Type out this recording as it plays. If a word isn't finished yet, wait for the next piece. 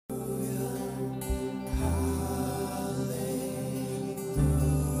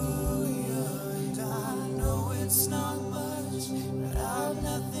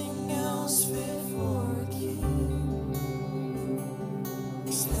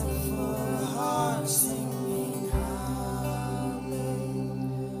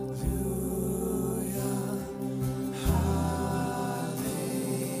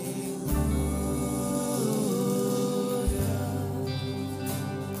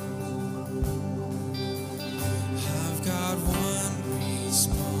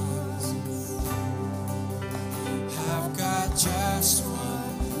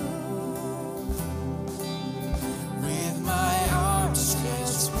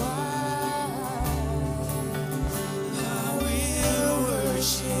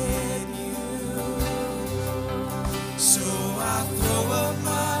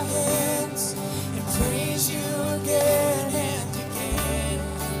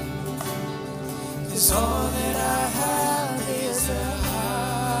all that I have is a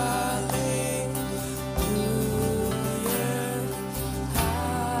hallelujah,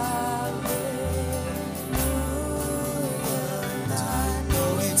 hallelujah. And I know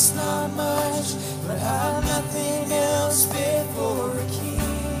it's not much, but I've nothing else fit for a king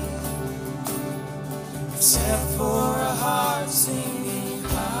except for a heart singing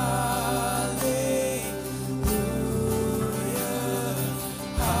hallelujah,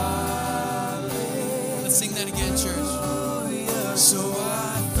 hallelujah. Let's sing that again, church. So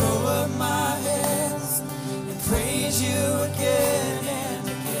I throw up my hands and praise you again and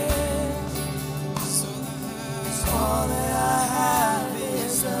again. So all that I have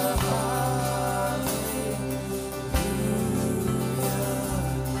is a hallelujah,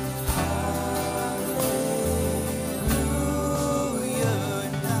 hallelujah.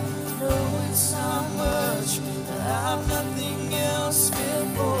 And I know it's not much, but I've nothing else fit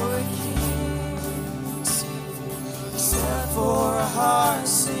for a king except for a heart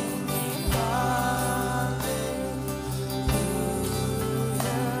singing hallelujah,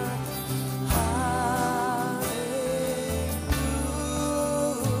 hallelujah.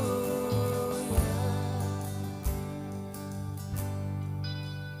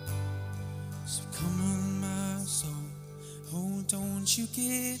 So come on, my soul, oh, don't you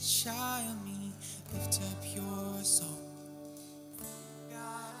get shy of me. Lift up your soul.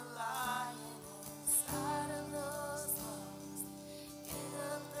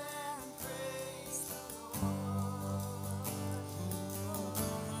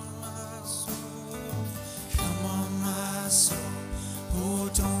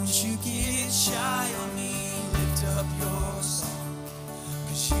 Don't you get shy on me, lift up your song,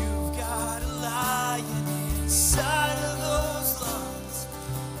 'cause you've got a lion inside of those lungs.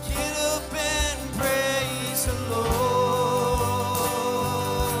 Get up and praise the Lord.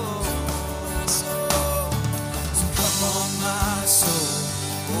 So come on, my soul,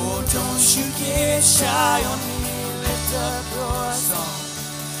 oh, don't you get shy on me, lift up your song,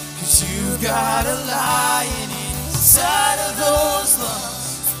 'cause you've got a lion inside of those lungs.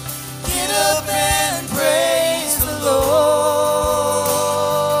 Get up and praise the Lord.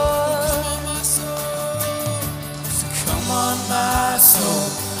 Come on, my soul.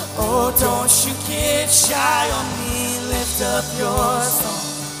 Oh, don't you get shy on me. Lift up your song,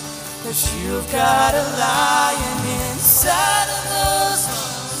 'cause you've got a lion inside of those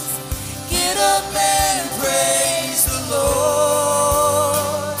lungs. Get up and praise the Lord.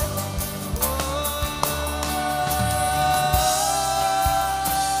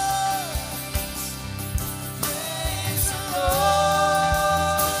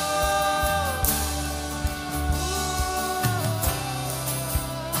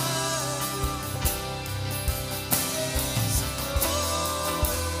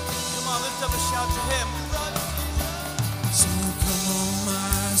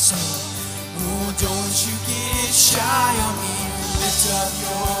 Don't you get shy on me, lift up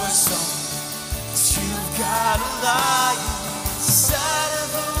your song, 'cause you've got a lion inside of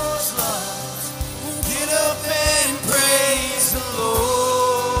those lungs. Get up and praise the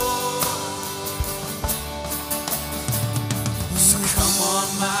Lord. So come on,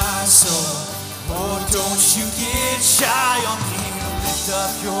 my soul, oh, don't you get shy on me, lift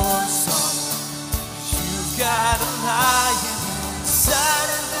up your song, 'cause you've got a lion inside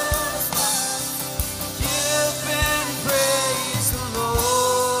of those. Praise the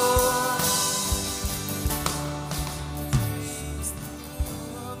Lord. Praise the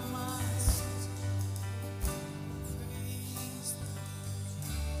Lord, my soul. Praise the Lord.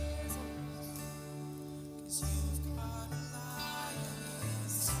 'Cause you've got a lion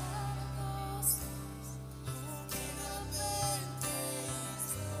inside of those lungs. Get up and praise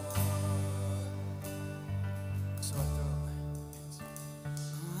the Lord. So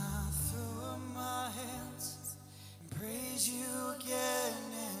I throw up my hands. Praise you again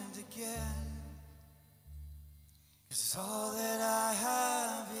and again, 'cause all that I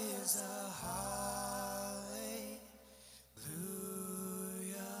have is a hallelujah,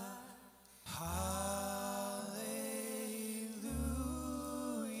 hallelujah.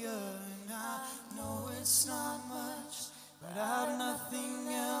 And I know it's not much, but I've nothing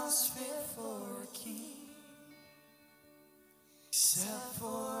else fit for a king except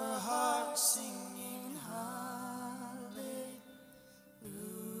for a heart singing hallelujah,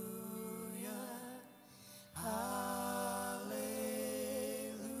 hallelujah.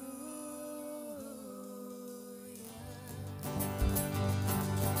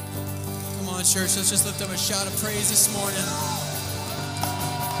 Come on, church, let's just lift up a shout of praise this morning.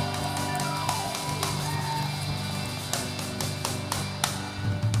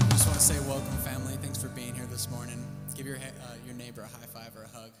 I just want to say welcome, family. Thanks for being here this morning. Give your neighbor a high five or a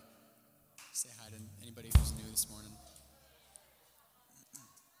hug. Say hi to anybody who's new this morning.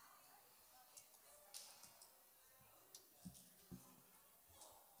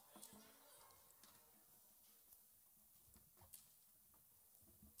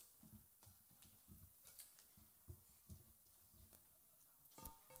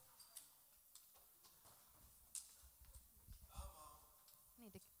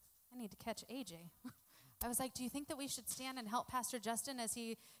 I need to catch AJ. I was like, do you think that we should stand and help Pastor Justin as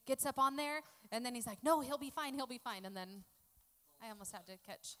he gets up on there? And then he's like, no, he'll be fine. And then I almost had to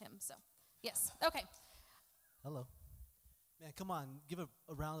catch him. So, yes. Okay. Hello. Man, come on. Give a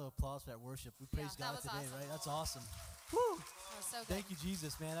round of applause for that worship. We praise God today, awesome. right? That's awesome. Woo! That was so good. Thank you,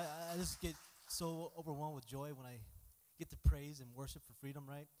 Jesus, man. I just get so overwhelmed with joy when I get to praise and worship for freedom,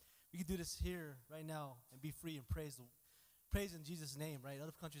 right? We can do this here right now and be free and praise in Jesus' name, right?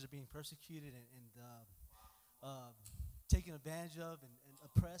 Other countries are being persecuted and taken advantage of and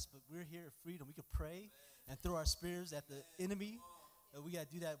oppressed, but we're here at freedom. We can pray and throw our spears at the enemy. We got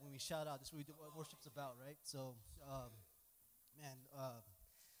to do that when we shout out. That's what worship's about, right? So,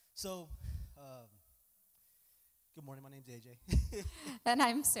 good morning. My name's AJ. And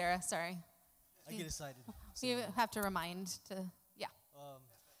I'm Sarah. Sorry. I get excited. So, You have to remind to, yeah.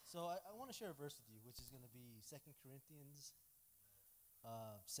 So I want to share a verse with you, which is going to be 2 Corinthians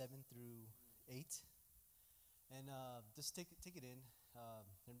 7 through 8. And just take it in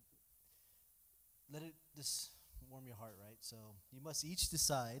and let it just warm your heart, right? So you must each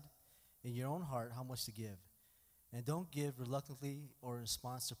decide in your own heart how much to give. And don't give reluctantly or in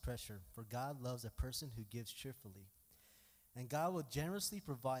response to pressure, for God loves a person who gives cheerfully. And God will generously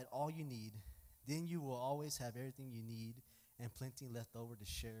provide all you need. Then you will always have everything you need and plenty left over to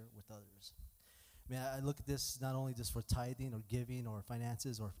share with others. Man, I look at this not only just for tithing or giving or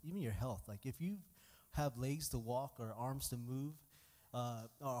finances or even your health. Like if you have legs to walk or arms to move or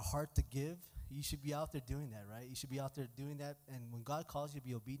a heart to give, you should be out there doing that, right? You should be out there doing that. And when God calls you to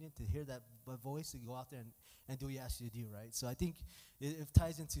be obedient, to hear that voice, to go out there and do what he asks you to do, right? So I think it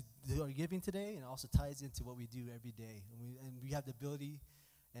ties into our giving today and also ties into what we do every day. And we have the ability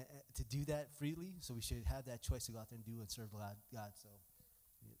to do that freely, so we should have that choice to go out there and do and serve God. So,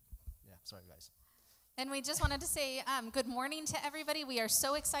 yeah, sorry, guys. And we just wanted to say good morning to everybody. We are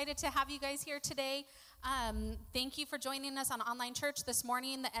so excited to have you guys here today. Thank you for joining us on online church this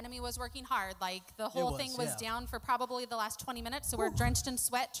morning. The enemy was working hard. Like the whole thing was down for probably the last 20 minutes. So we're drenched in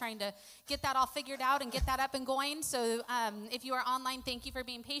sweat trying to get that all figured out and get that up and going. So if you are online, thank you for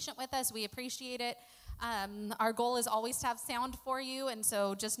being patient with us. We appreciate it. Our goal is always to have sound for you, and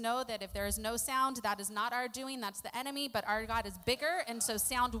so just know that if there is no sound, that is not our doing, that's the enemy, but our God is bigger, and so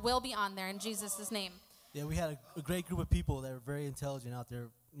sound will be on there in Jesus' name. Yeah, we had a great group of people that are very intelligent out there,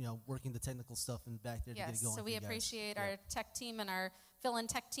 working the technical stuff in the back there to get it going. So we appreciate our tech team and our fill-in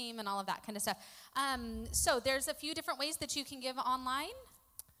tech team and all of that kind of stuff. So there's a few different ways that you can give online.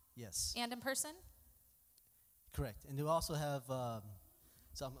 Yes. And in person. Correct. And we also have...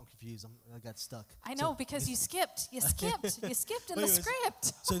 So I'm confused. I got stuck. I know, because you skipped. You skipped in the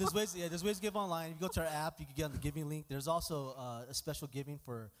script. So there's ways to give online. If you go to our app, you can get on the giving link. There's also a special giving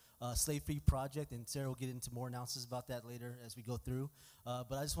for Slave Free Project, and Sarah will get into more announcements about that later as we go through.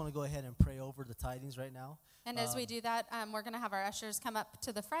 But I just want to go ahead and pray over the tithings right now. And as we do that, we're going to have our ushers come up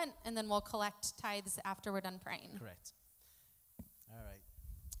to the front, and then we'll collect tithes after we're done praying. Correct. All right.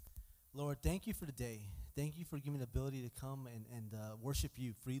 Lord, thank you for today. Thank you for giving the ability to come and worship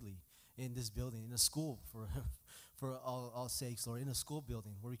you freely in this building, in a school for all sakes, Lord, in a school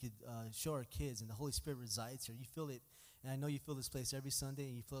building where we could show our kids and the Holy Spirit resides here. You feel it, and I know you feel this place every Sunday,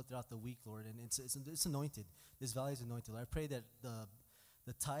 and you feel it throughout the week, Lord, and it's anointed. This valley is anointed. Lord, I pray that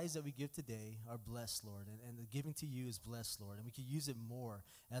the tithes that we give today are blessed, Lord, and the giving to you is blessed, Lord, and we can use it more.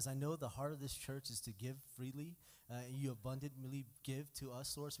 As I know the heart of this church is to give freely, and you abundantly give to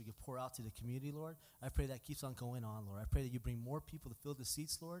us, Lord, so we can pour out to the community, Lord. I pray that keeps on going on, Lord. I pray that you bring more people to fill the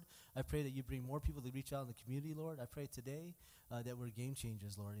seats, Lord. I pray that you bring more people to reach out in the community, Lord. I pray today that we're game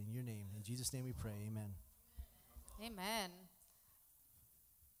changers, Lord, in your name. In Jesus' name we pray, amen. Amen.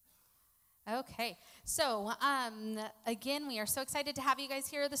 Okay, so again, we are so excited to have you guys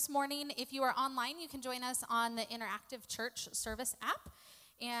here this morning. If you are online, you can join us on the Interactive Church Service app.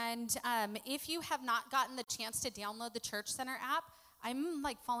 And if you have not gotten the chance to download the Church Center app, I'm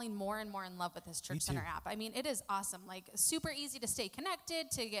like falling more and more in love with this Church Center app. I mean, it is awesome. Like super easy to stay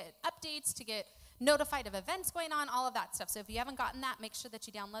connected, to get updates, to get notified of events going on, all of that stuff. So if you haven't gotten that, make sure that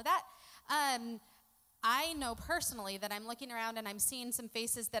you download that. I know personally that I'm looking around and I'm seeing some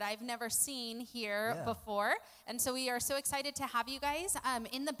faces that I've never seen here before. And so we are so excited to have you guys.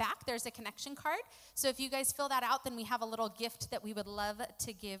 In the back, there's a connection card. So if you guys fill that out, then we have a little gift that we would love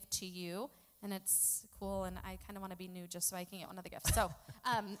to give to you. And it's cool, and I kind of want to be new just so I can get one of the gifts. So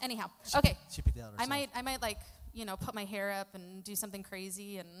anyhow, okay. She picked it out herself. I might like, put my hair up and do something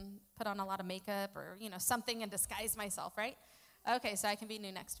crazy and put on a lot of makeup or, something and disguise myself, right? Okay, so I can be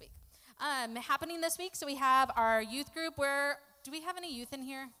new next week. Happening this week, so we have our youth group. Do we have any youth in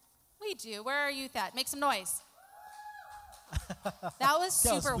here? We do. Where are our youth at? Make some noise. That was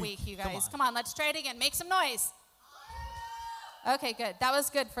super weak, you guys. Come on, let's try it again. Make some noise. Okay, good. That was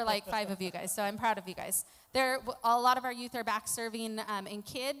good for like 5 of you guys, so I'm proud of you guys. A lot of our youth are back serving in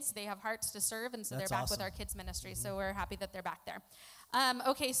kids. They have hearts to serve, and so they're back with our kids ministry, so we're happy that they're back there.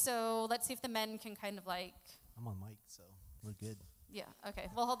 Okay, so let's see if the men can kind of like... I'm on mic, so we're good. Yeah, okay,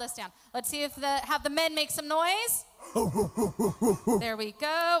 we'll hold this down. Let's see if have the men make some noise. There we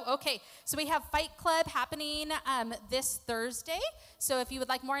go. Okay, so we have Fight Club happening this Thursday. So if you would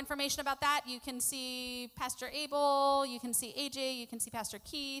like more information about that, you can see Pastor Abel, you can see AJ, you can see Pastor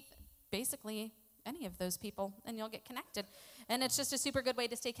Keith, basically any of those people, and you'll get connected. And it's just a super good way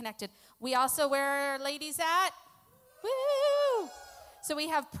to stay connected. We also, where are our ladies at? Woo! So we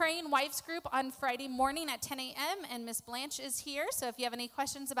have Praying Wives group on Friday morning at 10 a.m., and Miss Blanche is here. So if you have any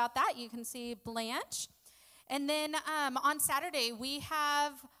questions about that, you can see Blanche. And then on Saturday, we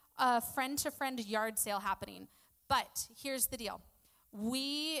have a friend-to-friend yard sale happening. But here's the deal.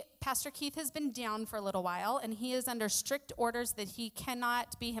 Pastor Keith has been down for a little while, and he is under strict orders that he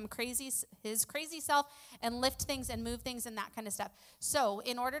cannot be his crazy self and lift things and move things and that kind of stuff. So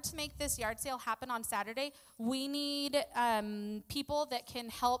in order to make this yard sale happen on Saturday, we need people that can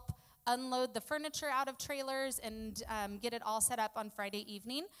help unload the furniture out of trailers and get it all set up on Friday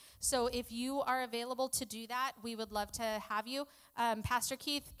evening. So if you are available to do that, we would love to have you. Pastor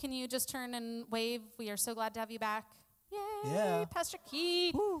Keith, can you just turn and wave? We are so glad to have you back. Yay, yeah. Pastor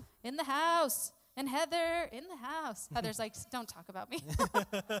Keith in the house, and Heather in the house. Heather's like, don't talk about me.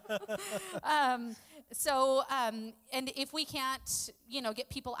 And if we can't, get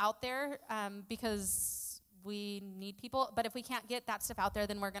people out there because we need people, but if we can't get that stuff out there,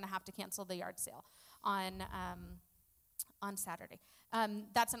 then we're going to have to cancel the yard sale on Saturday.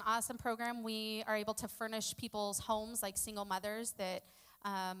 That's an awesome program. We are able to furnish people's homes, like single mothers that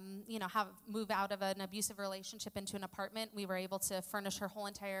move out of an abusive relationship into an apartment. We were able to furnish her whole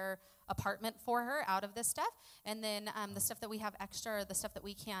entire apartment for her out of this stuff. And then the stuff that we have extra, or the stuff that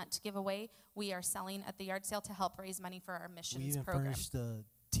we can't give away, we are selling at the yard sale to help raise money for our missions program. We even furnished the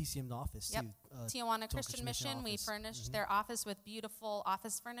TCM office, yep. too. Tijuana Christian Mission, we furnished their office with beautiful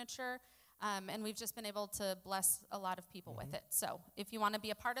office furniture. And we've just been able to bless a lot of people with it. So if you want to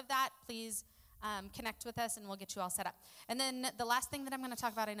be a part of that, please connect with us, and we'll get you all set up. And then the last thing that I'm going to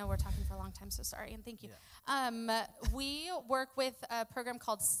talk about, I know we're talking for a long time, so sorry, and thank you. Yeah. We work with a program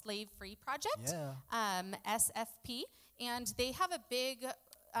called Slave Free Project, SFP, and they have a big,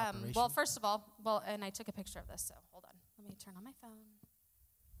 first of all, and I took a picture of this, so hold on. Let me turn on my phone.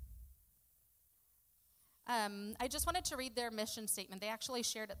 I just wanted to read their mission statement. They actually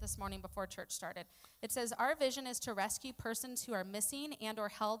shared it this morning before church started. It says, our vision is to rescue persons who are missing and or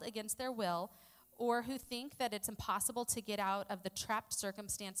held against their will, or who think that it's impossible to get out of the trapped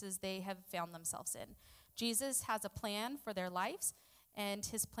circumstances they have found themselves in. Jesus has a plan for their lives, and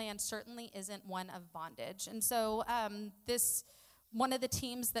his plan certainly isn't one of bondage. And so one of the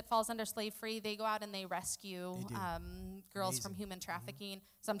teams that falls under Slave Free, they go out and they rescue girls from human trafficking.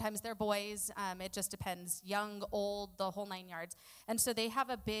 Mm-hmm. Sometimes they're boys. It just depends. Young, old, the whole 9 yards. And so they have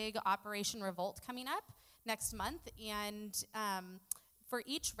a big Operation Revolt coming up next month. And for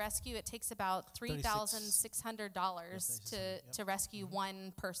each rescue, it takes about $3,600 to rescue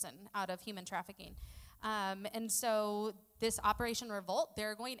one person out of human trafficking. And so this Operation Revolt,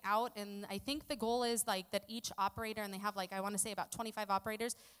 they're going out, and I think the goal is like that each operator, and they have like, I want to say about 25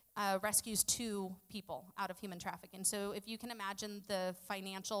 operators, rescues 2 people out of human trafficking. So if you can imagine the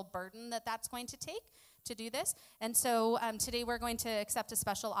financial burden that that's going to take to do this. And so today we're going to accept a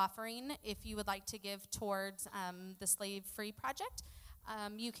special offering. If you would like to give towards the Slave Free Project,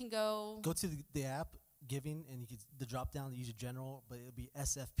 you can go to the app, giving, and you can the drop down, use your general, but it'll be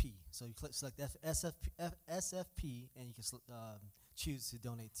SFP. So you select SFP, and you can choose to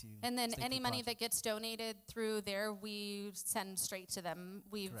donate to. And then any money that gets donated through there, we send straight to them.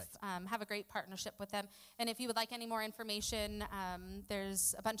 We have a great partnership with them. And if you would like any more information,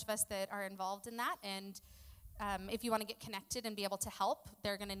 there's a bunch of us that are involved in that. And if you want to get connected and be able to help,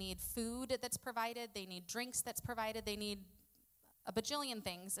 they're going to need food that's provided. They need drinks that's provided. They need a bajillion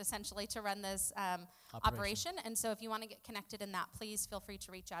things, essentially, to run this operation. And so if you want to get connected in that, please feel free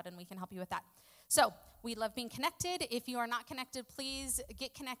to reach out, and we can help you with that. So we love being connected. If you are not connected, please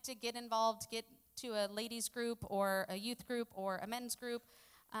get connected, get involved, get to a ladies group or a youth group or a men's group.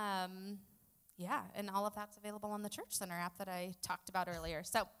 And all of that's available on the Church Center app that I talked about earlier.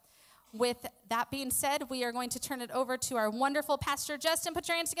 So with that being said, we are going to turn it over to our wonderful Pastor Justin. Put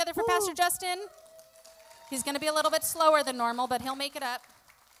your hands together for Pastor Justin. He's going to be a little bit slower than normal, but he'll make it up.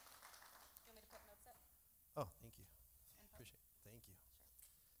 Oh, thank you. Appreciate it. Thank you.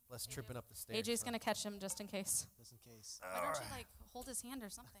 Less tripping up the stairs. AJ's going to catch him just in case. Just in case. Why don't you, hold his hand or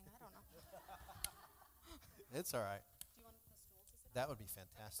something? I don't know. It's all right. Do you want the stool to sit? That would be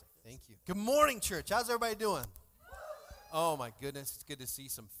fantastic. Thank you. Good morning, church. How's everybody doing? Oh, my goodness. It's good to see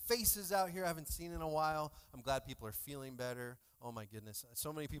some faces out here I haven't seen in a while. I'm glad people are feeling better. Oh, my goodness.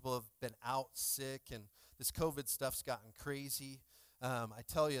 So many people have been out sick, and this COVID stuff's gotten crazy. I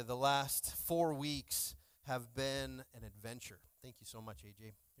tell you, the last 4 weeks have been an adventure. Thank you so much,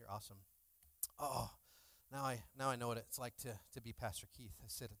 AJ. You're awesome. Oh, now I know what it's like to be Pastor Keith. I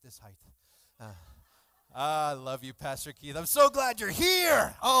sit at this height. I love you, Pastor Keith. I'm so glad you're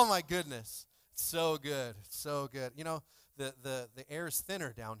here. Oh, my goodness. It's so good. It's so good. You know, the air is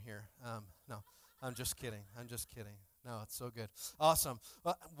thinner down here. No, I'm just kidding. No, it's so good. Awesome.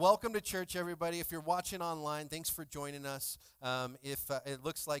 Well, welcome to church, everybody. If you're watching online, thanks for joining us. If it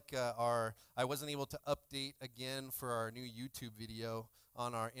looks like I wasn't able to update again for our new YouTube video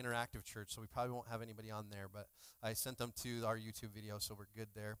on our interactive church, so we probably won't have anybody on there, but I sent them to our YouTube video, so we're good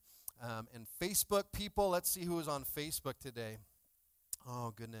there. And Facebook people, let's see who is on Facebook today.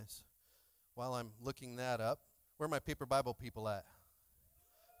 Oh, goodness. While I'm looking that up, where are my paper Bible people at?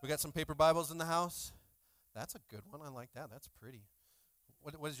 We got some paper Bibles in the house? That's a good one. I like that. That's pretty.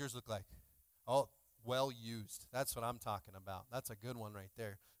 What does yours look like? Oh, well used. That's what I'm talking about. That's a good one right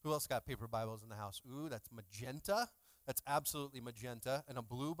there. Who else got paper Bibles in the house? Ooh, that's magenta. That's absolutely magenta. And a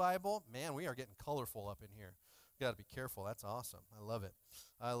blue Bible? Man, we are getting colorful up in here. You got to be careful. That's awesome. I love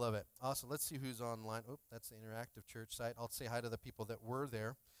it. Awesome. Let's see who's online. Oh, that's the interactive church site. I'll say hi to the people that were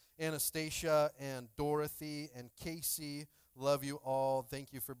there. Anastasia and Dorothy and Casey. Love you all.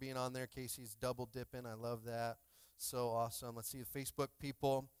 Thank you for being on there. Casey's double dipping. I love that. So awesome. Let's see the Facebook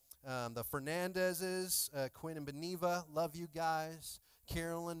people. The Fernandezes, Quinn and Beneva, love you guys.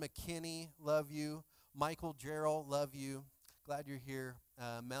 Carolyn McKinney, love you. Michael Gerald, love you. Glad you're here.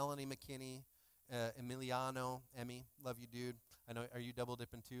 Melanie McKinney, Emiliano, Emmy, love you, dude. I know. Are you double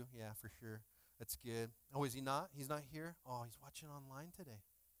dipping too? Yeah, for sure. That's good. Oh, is he not? He's not here? Oh, he's watching online today.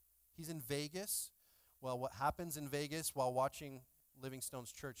 He's in Vegas. Well, what happens in Vegas while watching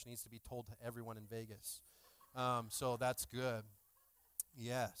Livingstone's church needs to be told to everyone in Vegas. So that's good.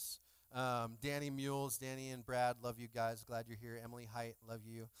 Yes. Danny Mules, Danny and Brad, love you guys. Glad you're here. Emily Height, love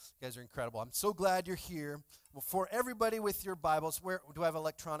you. You guys are incredible. I'm so glad you're here. Well, for everybody with your Bibles, where do I have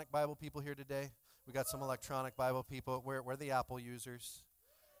electronic Bible people here today? We got some electronic Bible people. Where are the Apple users?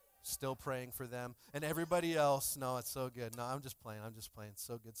 Still praying for them. And everybody else, no, it's so good. No, I'm just playing.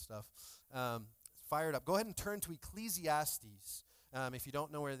 So good stuff. Fired up. Go ahead and turn to Ecclesiastes. If you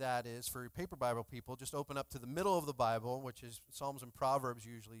don't know where that is, for your paper Bible people, just open up to the middle of the Bible, which is Psalms and Proverbs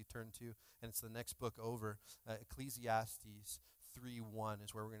usually you turn to, and it's the next book over. Ecclesiastes 3:1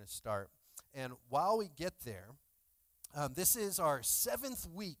 is where we're going to start. And while we get there, this is our 7th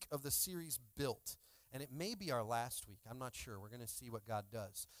week of the series Built. And it may be our last week. I'm not sure. We're going to see what God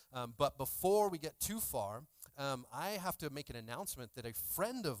does. But before we get too far, I have to make an announcement that a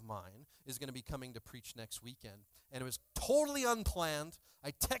friend of mine is going to be coming to preach next weekend. And it was totally unplanned.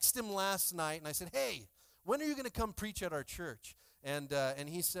 I texted him last night, and I said, hey, when are you going to come preach at our church? And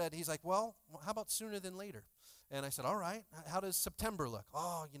he said, he's like, well, how about sooner than later? And I said, all right. How does September look?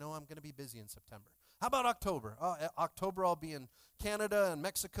 Oh, I'm going to be busy in September. How about October? Oh, October I'll be in Canada and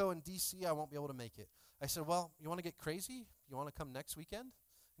Mexico and D.C. I won't be able to make it. I said, well, you want to get crazy? You want to come next weekend?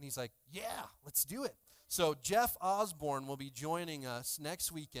 And he's like, yeah, let's do it. So Jeff Osborne will be joining us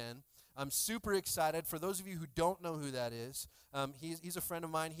next weekend. I'm super excited. For those of you who don't know who that is, he's a friend of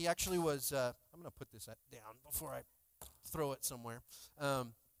mine. He actually was, I'm going to put this down before I throw it somewhere.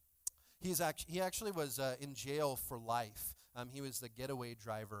 He actually was in jail for life. He was the getaway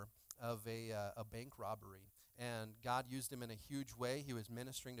driver of a bank robbery. And God used him in a huge way. He was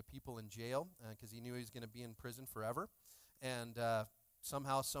ministering to people in jail because he knew he was going to be in prison forever. And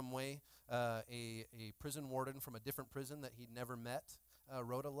somehow, some way, a prison warden from a different prison that he'd never met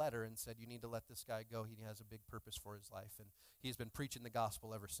wrote a letter and said, you need to let this guy go. He has a big purpose for his life. And he's been preaching the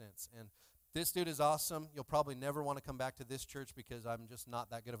gospel ever since. And This dude is awesome. You'll probably never want to come back to this church because I'm just not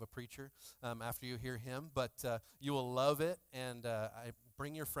that good of a preacher after you hear him. But you will love it, and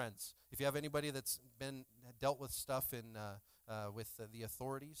bring your friends. If you have anybody that's dealt with stuff with the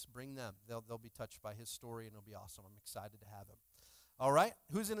authorities, bring them. They'll be touched by his story, and it'll be awesome. I'm excited to have him. All right,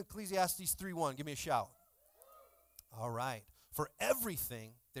 who's in Ecclesiastes 3:1? Give me a shout. All right. For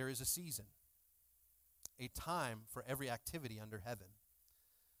everything there is a season, a time for every activity under heaven.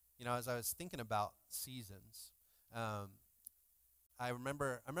 You know, as I was thinking about seasons, I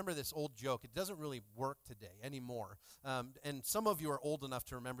remember this old joke. It doesn't really work today anymore. And some of you are old enough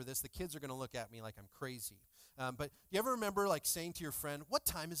to remember this. The kids are going to look at me like I'm crazy. But you ever remember like saying to your friend, "What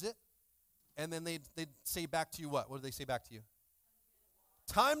time is it?" And then they'd say back to you what? What do they say back to you?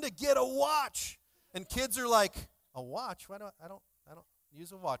 Time to get a watch. And kids are like, "A watch? Why don't I don't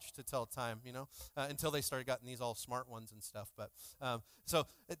use a watch to tell time, you know," until they started getting these all smart ones and stuff. But so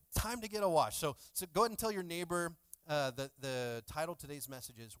time to get a watch. So go ahead and tell your neighbor. The title of today's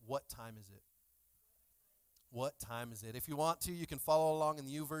message is, "What time is it?" What time is it? If you want to, you can follow along in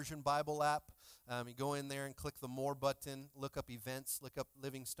the YouVersion Bible app. You go in there and click the More button, look up events, look up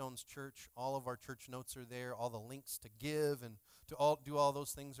Livingstone's Church. All of our church notes are there. All the links to give and to do all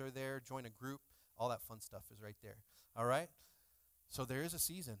those things are there. Join a group. All that fun stuff is right there. All right? So there is a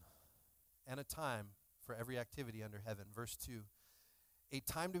season and a time for every activity under heaven. Verse 2, a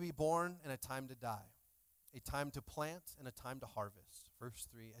time to be born and a time to die, a time to plant and a time to harvest. Verse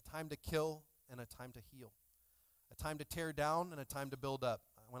 3, a time to kill and a time to heal, a time to tear down and a time to build up.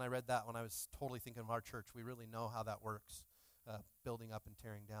 When I read that one, I was totally thinking of our church. We really know how that works, building up and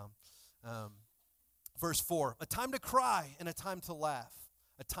tearing down. Verse 4, a time to cry and a time to laugh,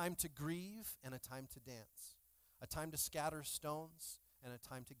 a time to grieve and a time to dance, a time to scatter stones and a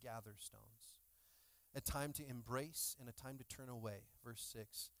time to gather stones, a time to embrace and a time to turn away. Verse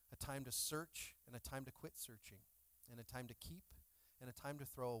 6, a time to search and a time to quit searching, and a time to keep and a time to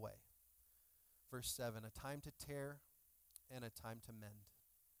throw away. Verse 7, a time to tear and a time to mend,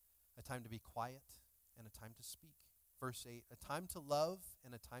 a time to be quiet and a time to speak. Verse 8, a time to love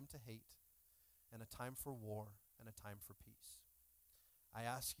and a time to hate, and a time for war and a time for peace. I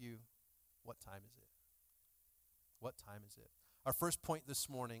ask you, what time is it? What time is it? Our first point this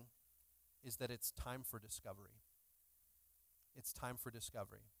morning is that it's time for discovery. It's time for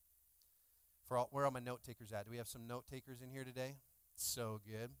discovery. Where are my note takers at? Do we have some note takers in here today? So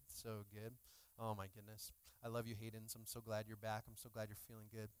good, so good. Oh my goodness. I love you, Hayden. I'm so glad you're back. I'm so glad you're feeling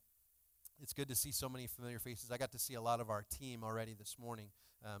good. It's good to see so many familiar faces. I got to see a lot of our team already this morning,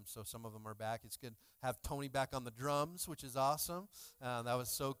 so some of them are back. It's good to have Tony back on the drums, which is awesome. That was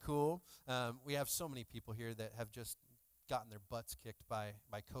so cool. We have so many people here that have just gotten their butts kicked by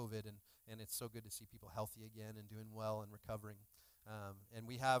COVID, and it's so good to see people healthy again and doing well and recovering. And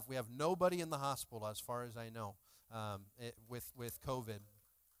we have nobody in the hospital, as far as I know, with COVID.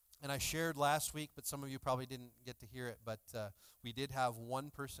 And I shared last week, but some of you probably didn't get to hear it, but we did have one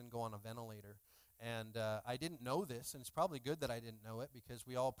person go on a ventilator. And I didn't know this, and it's probably good that I didn't know it, because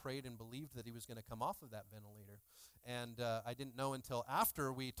we all prayed and believed that he was going to come off of that ventilator. And I didn't know until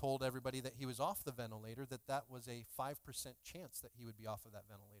after we told everybody that he was off the ventilator that was a 5% chance that he would be off of that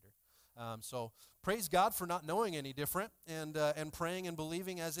ventilator. So praise God for not knowing any different, and praying and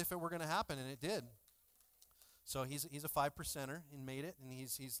believing as if it were going to happen, and it did. So he's a 5%er and made it, and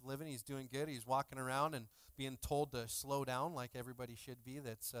he's living, he's doing good. He's walking around and being told to slow down like everybody should be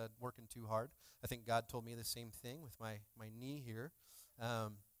that's working too hard. I think God told me the same thing with my knee here.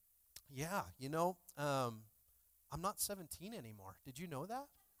 I'm not 17 anymore. Did you know that?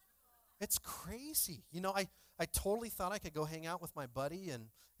 It's crazy. You know, I totally thought I could go hang out with my buddy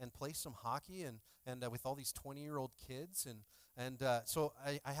and play some hockey and with all these 20-year-old kids, and so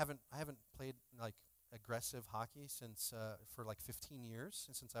I haven't played like aggressive hockey since for like 15 years,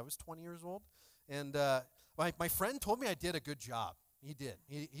 since I was 20 years old. And my friend told me I did a good job. He did.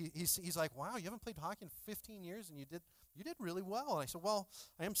 He's like, wow, you haven't played hockey in 15 years, and you did really well. And I said, well,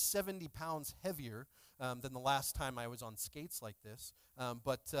 I am 70 pounds heavier than the last time I was on skates like this.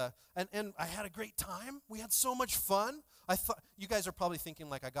 But I had a great time. We had so much fun. I thought you guys are probably thinking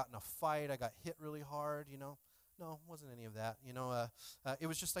like I got in a fight, I got hit really hard, you know. No, it wasn't any of that. You know, it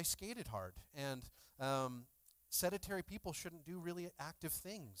was just I skated hard. And sedentary people shouldn't do really active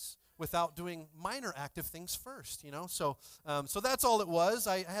things without doing minor active things first, you know. So that's all it was.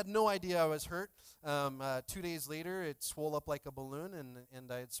 I had no idea I was hurt. 2 days later, it swelled up like a balloon,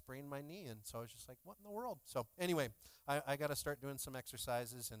 and I had sprained my knee. And so I was just like, what in the world? So anyway, I got to start doing some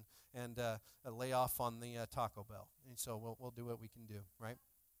exercises and lay off on the Taco Bell. And so we'll do what we can do, right?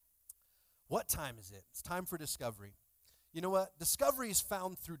 What time is it? It's time for discovery. You know what? Discovery is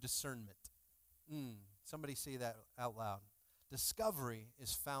found through discernment. Somebody say that out loud. Discovery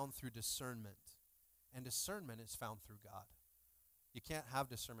is found through discernment, and discernment is found through God. You can't have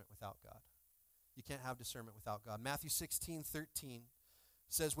discernment without God. You can't have discernment without God. Matthew 16:13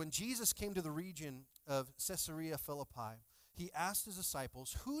 says, when Jesus came to the region of Caesarea Philippi, he asked his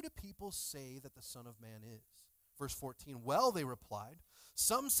disciples, who do people say that the Son of Man is? Verse 14, well, they replied,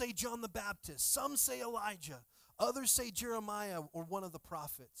 some say John the Baptist, some say Elijah, others say Jeremiah or one of the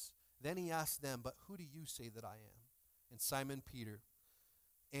prophets. Then he asked them, but who do you say that I am? And Simon Peter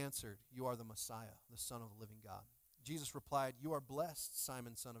answered, you are the Messiah, the Son of the living God. Jesus replied, you are blessed,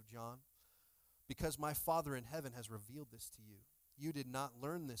 Simon, son of John, because my Father in heaven has revealed this to you. You did not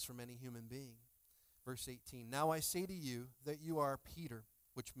learn this from any human being. Verse 18, now I say to you that you are Peter,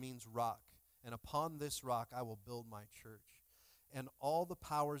 which means rock, and upon this rock I will build my church, and all the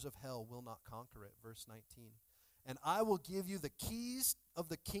powers of hell will not conquer it. Verse 19, and I will give you the keys of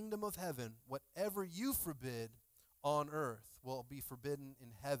the kingdom of heaven. Whatever you forbid on earth will be forbidden in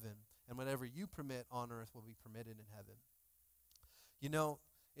heaven, and whatever you permit on earth will be permitted in heaven. You know,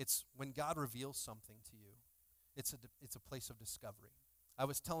 it's when God reveals something to you, it's a place of discovery. I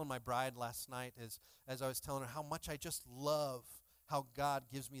was telling my bride last night as I was telling her how much I just love how God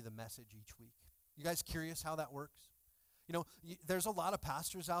gives me the message each week. You guys curious how that works? You know, there's a lot of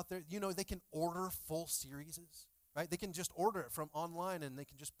pastors out there, you know, they can order full series, right? They can just order it from online and they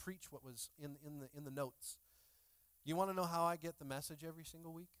can just preach what was in the notes. You want to know how I get the message every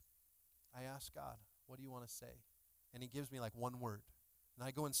single week? I ask God, what do you want to say? And he gives me like one word. And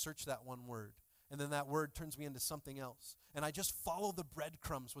I go and search that one word. And then that word turns me into something else. And I just follow the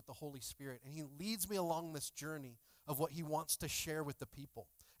breadcrumbs with the Holy Spirit. And he leads me along this journey of what he wants to share with the people.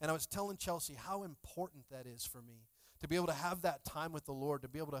 And I was telling Chelsea how important that is for me, to be able to have that time with the Lord, to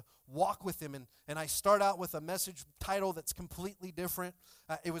be able to walk with him. And I start out with a message title that's completely different.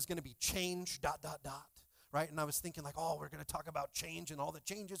 It was going to be change, ... Right? And I was thinking like, oh, we're going to talk about change and all the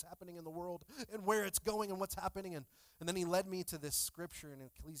changes happening in the world and where it's going and what's happening. And then he led me to this scripture in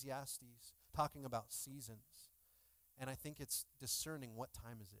Ecclesiastes talking about seasons. And I think it's discerning what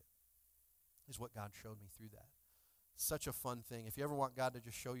time is it, is what God showed me through that. Such a fun thing. If you ever want God to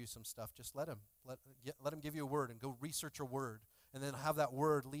just show you some stuff, just let him give you a word and go research a word. And then have that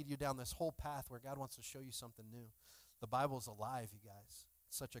word lead you down this whole path where God wants to show you something new. The Bible's alive, you guys.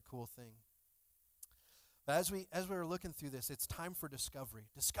 It's such a cool thing. But as we were looking through this, it's time for discovery.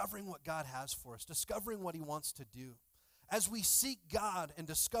 Discovering what God has for us. Discovering what he wants to do. As we seek God and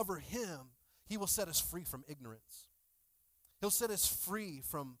discover him, he will set us free from ignorance. He'll set us free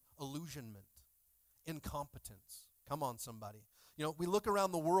from illusionment, incompetence. Come on, somebody. You know, we look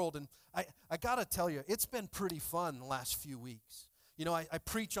around the world, and I got to tell you, it's been pretty fun the last few weeks. You know, I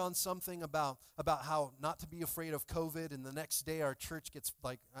preach on something about how not to be afraid of COVID, and the next day our church gets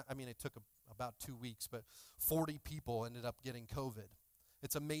it took about 2 weeks, but 40 people ended up getting COVID.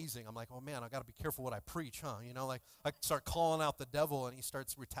 It's amazing. I'm like, oh man, I got to be careful what I preach, huh? You know, like I start calling out the devil and he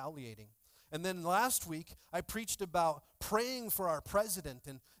starts retaliating. And then last week, I preached about praying for our president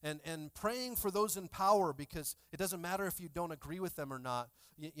and praying for those in power, because it doesn't matter if you don't agree with them or not.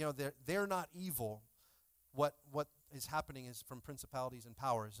 You know, they're not evil. What is happening is from principalities and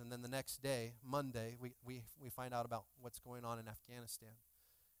powers. And then the next day, Monday, we find out about what's going on in Afghanistan.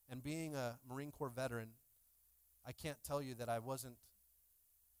 And being a Marine Corps veteran, I can't tell you that I wasn't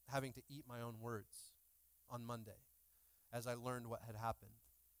having to eat my own words on Monday as I learned what had happened,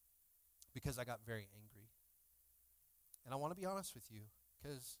 because I got very angry. And I want to be honest with you,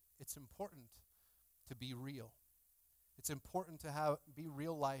 because it's important to be real. It's important to be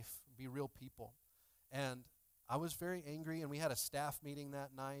real life, be real people. And I was very angry, and we had a staff meeting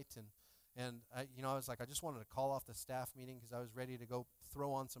that night, and I was like, I just wanted to call off the staff meeting because I was ready to go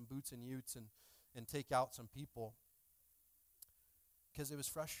throw on some boots and utes and take out some people. Because it was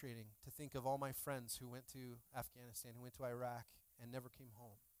frustrating to think of all my friends who went to Afghanistan, who went to Iraq, and never came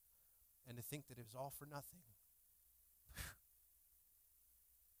home. And to think that it was all for nothing.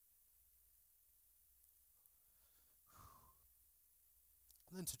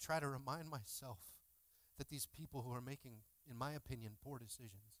 And then to try to remind myself that these people who are making, in my opinion, poor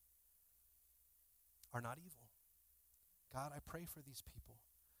decisions are not evil. God, I pray for these people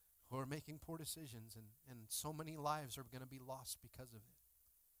who are making poor decisions, and so many lives are going to be lost because of it.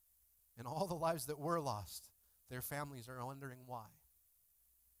 And all the lives that were lost, their families are wondering why.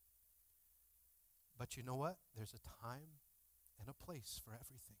 But you know what? There's a time and a place for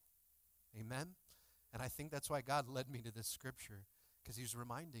everything. Amen? And I think that's why God led me to this scripture, because he's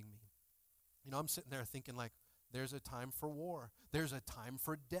reminding me. You know, I'm sitting there thinking like, there's a time for war. There's a time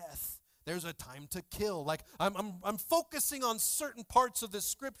for death. There's a time to kill. Like, I'm focusing on certain parts of this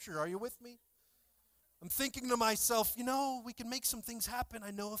scripture. Are you with me? I'm thinking to myself, we can make some things happen.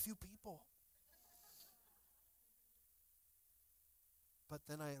 I know a few people. But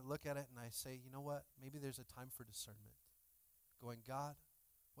then I look at it and I say, you know what? Maybe there's a time for discernment. Going, God,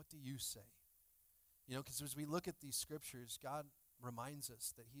 what do you say? Because as we look at these scriptures, God reminds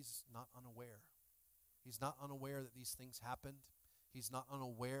us that he's not unaware. He's not unaware that these things happened. He's not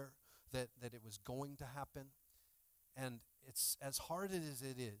unaware that it was going to happen. And it's as hard as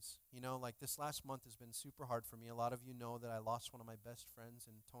it is. Like this last month has been super hard for me. A lot of you know that I lost one of my best friends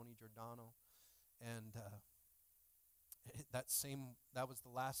in Tony Giordano. And that was the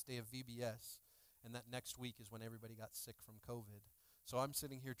last day of VBS. And that next week is when everybody got sick from COVID. So I'm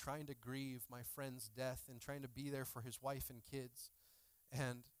sitting here trying to grieve my friend's death and trying to be there for his wife and kids.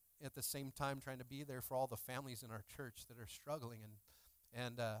 And at the same time trying to be there for all the families in our church that are struggling.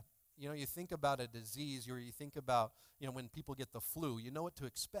 And you think about a disease, or you think about, when people get the flu, you know what to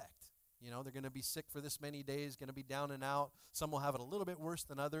expect. They're going to be sick for this many days, going to be down and out. Some will have it a little bit worse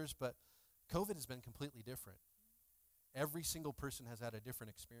than others, but COVID has been completely different. Every single person has had a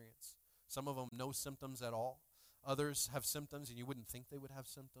different experience. Some of them no symptoms at all. Others have symptoms and you wouldn't think they would have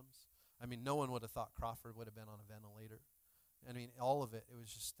symptoms. No one would have thought Crawford would have been on a ventilator. All of it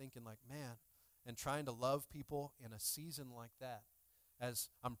was just thinking like, man, and trying to love people in a season like that, as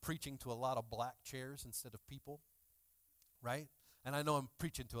I'm preaching to a lot of black chairs instead of people, right? And I know I'm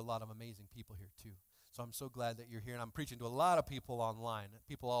preaching to a lot of amazing people here too. So I'm so glad that you're here, and I'm preaching to a lot of people online,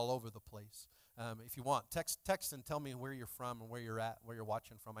 people all over the place. If you want, text and tell me where you're from and where you're at, where you're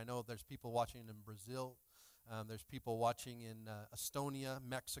watching from. I know there's people watching in Brazil. There's people watching in Estonia,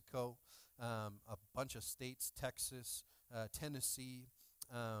 Mexico, a bunch of states, Texas, Tennessee,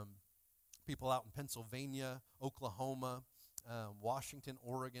 people out in Pennsylvania, Oklahoma, Washington,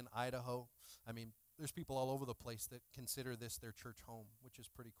 Oregon, Idaho. There's people all over the place that consider this their church home, which is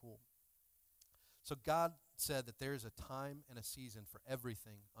pretty cool. So God said that there's a time and a season for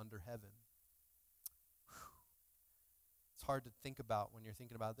everything under heaven. It's hard to think about when you're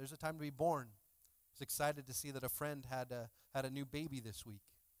thinking about it. There's a time to be born. I was excited to see that a friend had a new baby this week,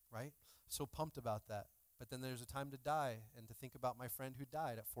 right? So pumped about that. But then there's a time to die, and to think about my friend who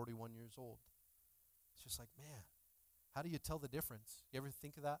died at 41 years old. It's just like, man, how do you tell the difference? You ever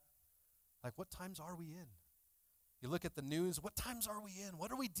think of that? Like, what times are we in? You look at the news, what times are we in?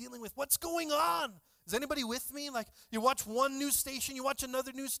 What are we dealing with? What's going on? Is anybody with me? Like, you watch one news station, you watch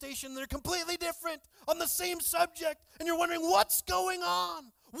another news station, they're completely different on the same subject, and you're wondering, what's going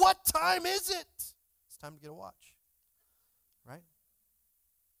on? What time is it? It's time to get a watch, right?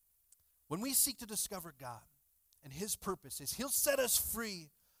 When we seek to discover God and his purposes, he'll set us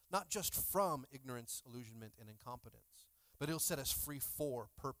free, not just from ignorance, illusionment, and incompetence, but he'll set us free for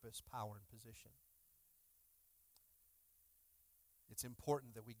purpose, power, and position. It's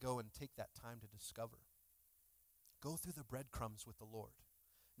important that we go and take that time to discover. Go through the breadcrumbs with the Lord.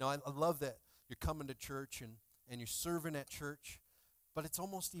 Now, I love that you're coming to church and you're serving at church, but it's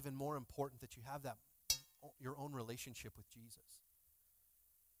almost even more important that you have your own relationship with Jesus.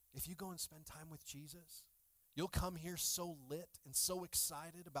 If you go and spend time with Jesus, you'll come here so lit and so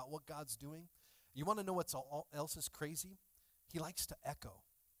excited about what God's doing. You want to know what else is crazy? He likes to echo.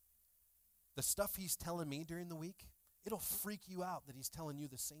 The stuff he's telling me during the week, it'll freak you out that he's telling you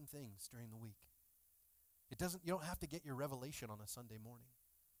the same things during the week. You don't have to get your revelation on a Sunday morning.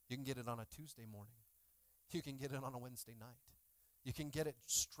 You can get it on a Tuesday morning. You can get it on a Wednesday night. You can get it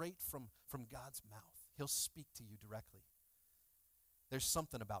straight from God's mouth. He'll speak to you directly. There's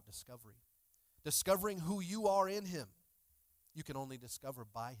something about discovery. Discovering who you are in him, you can only discover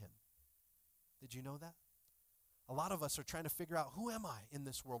by him. Did you know that? A lot of us are trying to figure out, who am I in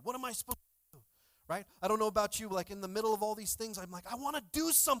this world? What am I supposed to do? Right? I don't know about you, like in the middle of all these things, I'm like, I want to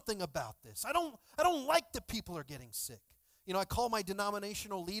do something about this. I don't like that people are getting sick. I call my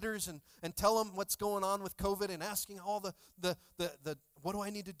denominational leaders and tell them what's going on with COVID and asking all the what do I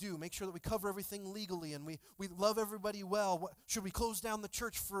need to do? Make sure that we cover everything legally and we love everybody well. Should we close down the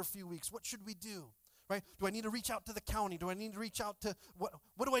church for a few weeks? What should we do? Right? Do I need to reach out to the county? Do I need to reach out to, what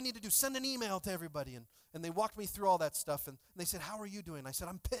do I need to do? Send an email to everybody. And they walked me through all that stuff. And they said, how are you doing? I said,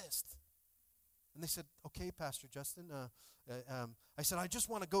 I'm pissed. And they said, okay, Pastor Justin. I said, I just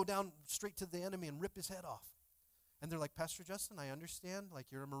want to go down straight to the enemy and rip his head off. And they're like, Pastor Justin, I understand. Like,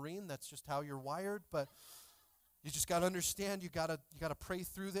 you're a Marine. That's just how you're wired. But you just got to understand, you got to pray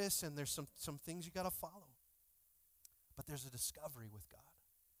through this, and there's some things you got to follow. But there's a discovery with God.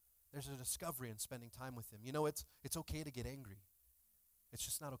 There's a discovery in spending time with him. It's okay to get angry. It's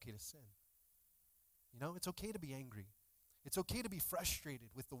just not okay to sin. It's okay to be angry. It's okay to be frustrated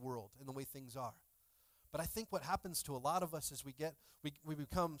with the world and the way things are. But I think what happens to a lot of us is we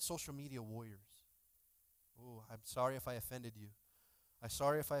become social media warriors. Ooh, I'm sorry if I offended you. I'm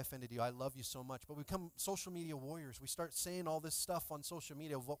sorry if I offended you. I love you so much. But we become social media warriors. We start saying all this stuff on social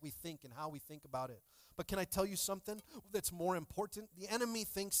media of what we think and how we think about it. But can I tell you something that's more important? The enemy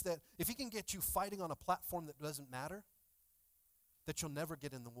thinks that if he can get you fighting on a platform that doesn't matter, that you'll never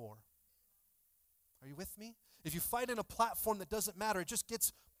get in the war. Are you with me? If you fight in a platform that doesn't matter, it just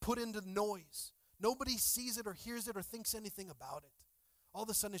gets put into noise. Nobody sees it or hears it or thinks anything about it. All of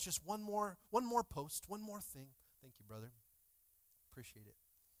a sudden, it's just one more post, one more thing. Thank you, brother. Appreciate it.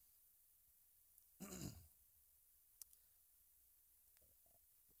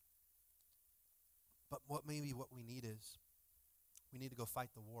 But what we need is, we need to go fight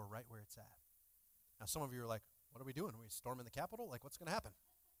the war right where it's at. Now, some of you are like, what are we doing? Are we storming the Capitol? Like, what's going to happen?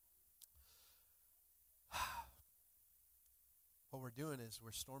 What we're doing is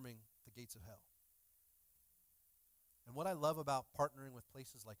we're storming the gates of hell. And what I love about partnering with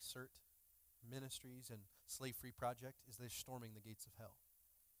places like CERT Ministries and Slave Free Project is they're storming the gates of hell.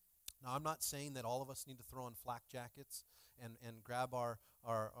 Now, I'm not saying that all of us need to throw on flak jackets and grab our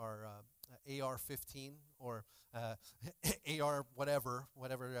AR-15 or AR whatever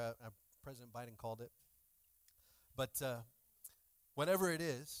President Biden called it. But whatever it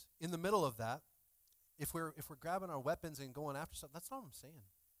is, in the middle of that, if we're grabbing our weapons and going after something, that's not what I'm saying.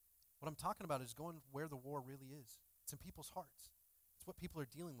 What I'm talking about is going where the war really is. It's in people's hearts. It's what people are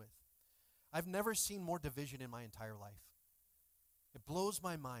dealing with. I've never seen more division in my entire life. It blows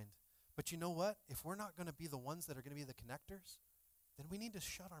my mind. But you know what? If we're not going to be the ones that are going to be the connectors, then we need to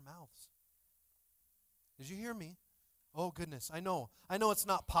shut our mouths. Did you hear me? Oh, goodness. I know it's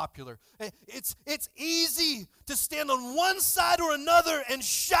not popular. It's easy to stand on one side or another and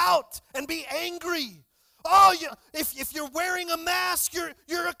shout and be angry. Oh, if you're wearing a mask,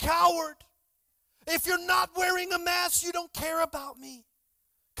 you're a coward. If you're not wearing a mask, you don't care about me.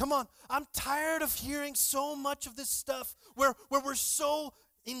 Come on. I'm tired of hearing so much of this stuff where we're so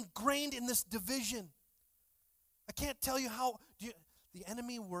ingrained in this division. I can't tell you how the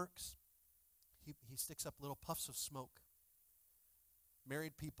enemy works. He sticks up little puffs of smoke.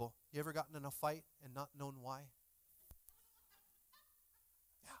 Married people, you ever gotten in a fight and not known why?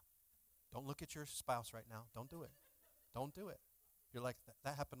 Yeah. Don't look at your spouse right now. Don't do it. Don't do it. You're like,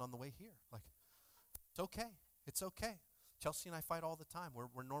 that happened on the way here. Like, it's okay. It's okay. Chelsea and I fight all the time.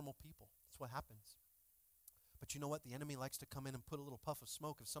 We're normal people. That's what happens. But you know what? The enemy likes to come in and put a little puff of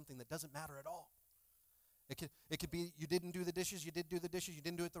smoke of something that doesn't matter at all. It could be you didn't do the dishes, you did do the dishes, you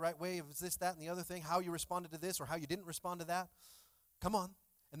didn't do it the right way, it was this, that, and the other thing, how you responded to this or how you didn't respond to that. Come on.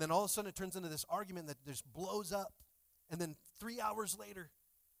 And then all of a sudden it turns into this argument that just blows up. And then 3 hours later,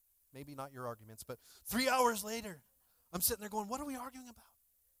 maybe not your arguments, but 3 hours later, I'm sitting there going, what are we arguing about?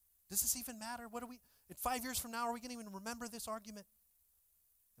 Does this even matter? In 5 years from now, are we going to even remember this argument?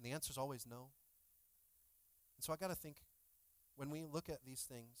 And the answer is always no. And so I got to think, when we look at these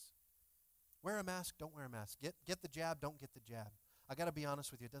things, wear a mask, don't wear a mask. Get the jab, don't get the jab. I got to be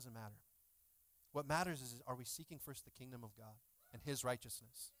honest with you, it doesn't matter. What matters is, are we seeking first the kingdom of God and his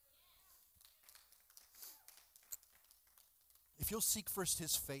righteousness? If you'll seek first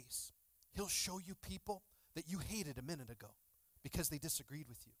his face, he'll show you people that you hated a minute ago because they disagreed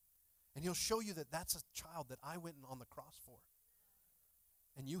with you. And he'll show you that that's a child that I went on the cross for.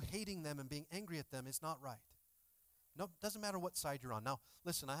 And you hating them and being angry at them is not right. No, it doesn't matter what side you're on. Now,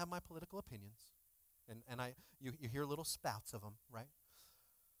 listen, I have my political opinions, and you hear little spouts of them, right?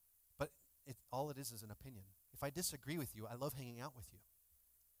 But all it is an opinion. If I disagree with you, I love hanging out with you.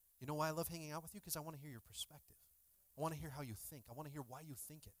 You know why I love hanging out with you? Because I want to hear your perspective. I want to hear how you think. I want to hear why you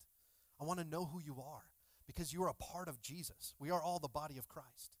think it. I want to know who you are, because you are a part of Jesus. We are all the body of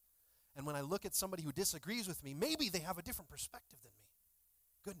Christ. And when I look at somebody who disagrees with me, maybe they have a different perspective than me.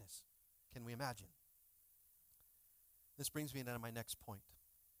 Goodness, can we imagine? This brings me to my next point.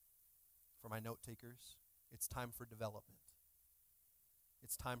 For my note takers, it's time for development.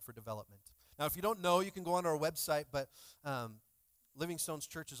 It's time for development. Now, if you don't know, you can go on our website, but Living Stones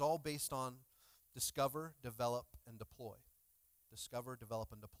Church is all based on discover, develop, and deploy. Discover,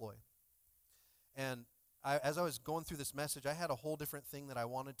 develop, and deploy. And as I was going through this message, I had a whole different thing that I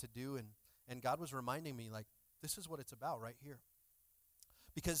wanted to do, and God was reminding me, like, this is what it's about right here.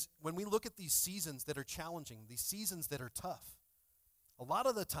 Because when we look at these seasons that are challenging, these seasons that are tough, a lot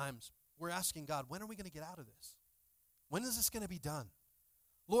of the times we're asking God, when are we going to get out of this? When is this going to be done?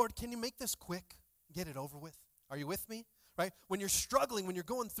 Lord, can you make this quick? Get it over with. Are you with me? Right? When you're struggling, when you're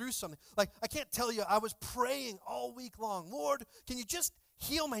going through something, like I can't tell you, I was praying all week long, Lord, can you just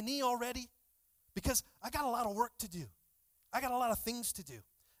heal my knee already? Because I got a lot of work to do. I got a lot of things to do.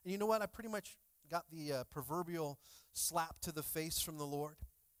 And you know what? I pretty much got the proverbial slap to the face from the Lord.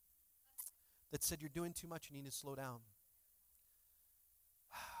 that said, you're doing too much, you need to slow down.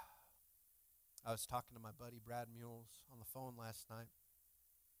 I was talking to my buddy Brad Mules on the phone last night.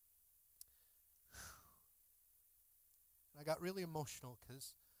 I got really emotional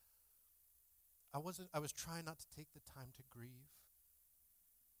because I was trying not to take the time to grieve.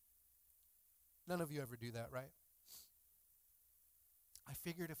 None of you ever do that, right? I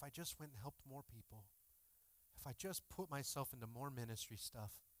figured if I just went and helped more people, if I just put myself into more ministry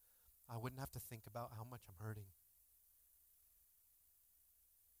stuff, I wouldn't have to think about how much I'm hurting.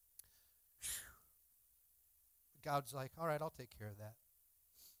 God's like, all right, I'll take care of that.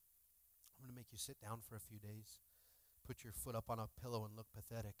 I'm going to make you sit down for a few days, put your foot up on a pillow and look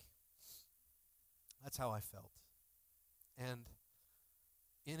pathetic. That's how I felt. And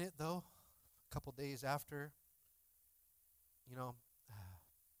in it, though, a couple days after,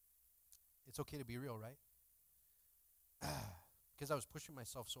 it's okay to be real, right? Because I was pushing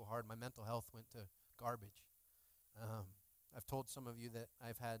myself so hard, my mental health went to garbage. I've told some of you that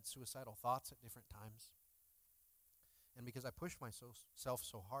I've had suicidal thoughts at different times. And because I pushed myself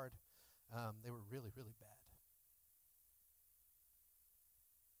so hard, they were really, really bad.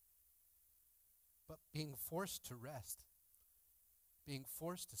 But being forced to rest, being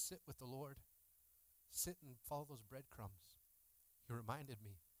forced to sit with the Lord, sit and follow those breadcrumbs, He reminded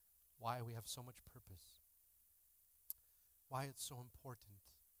me why we have so much purpose, why it's so important.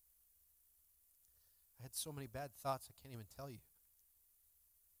 I had so many bad thoughts I can't even tell you.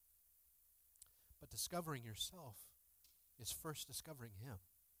 But discovering yourself is first discovering Him.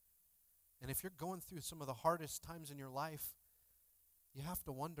 And if you're going through some of the hardest times in your life, you have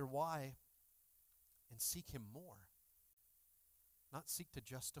to wonder why and seek Him more. Not seek to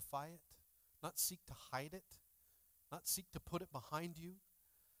justify it, not seek to hide it, not seek to put it behind you.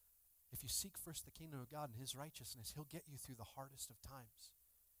 If you seek first the kingdom of God and His righteousness, He'll get you through the hardest of times.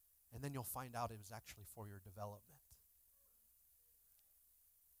 And then you'll find out it was actually for your development.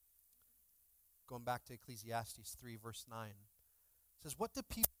 Going back to Ecclesiastes 3, verse 9. It says, what do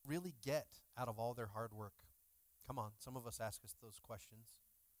people really get out of all their hard work? Come on, some of us ask us those questions.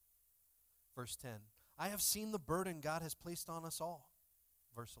 Verse 10. I have seen the burden God has placed on us all.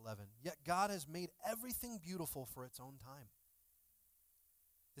 Verse 11. Yet God has made everything beautiful for its own time.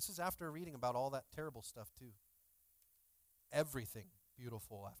 This is after reading about all that terrible stuff too. Everything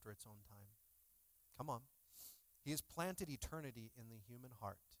beautiful after its own time. Come on. He has planted eternity in the human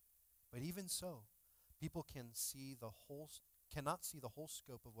heart. But even so, people cannot see the whole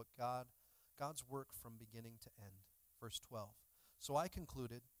scope of what God's work from beginning to end. Verse 12. So I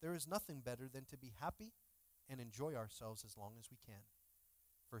concluded, there is nothing better than to be happy and enjoy ourselves as long as we can.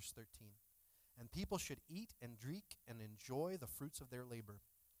 Verse 13. And people should eat and drink and enjoy the fruits of their labor,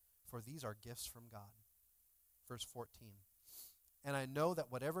 for these are gifts from God. Verse 14. And I know that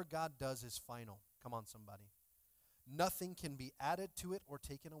whatever God does is final. Come on, somebody. Nothing can be added to it or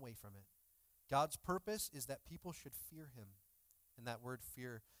taken away from it. God's purpose is that people should fear Him. And that word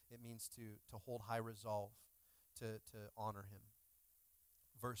fear, it means to hold high resolve, to honor Him.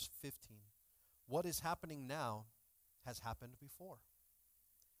 Verse 15. What is happening now has happened before.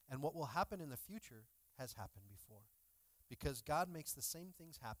 And what will happen in the future has happened before. Because God makes the same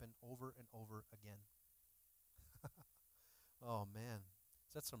things happen over and over again. Oh, man.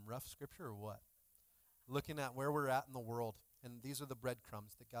 Is that some rough scripture or what? Looking at where we're at in the world. And these are the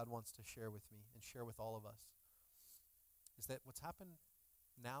breadcrumbs that God wants to share with me and share with all of us. Is that what's happened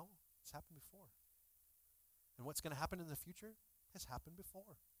now has happened before. And what's going to happen in the future has happened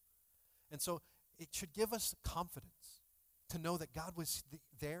before. And so it should give us confidence to know that God was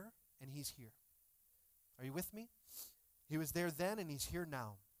there and He's here. Are you with me? He was there then and He's here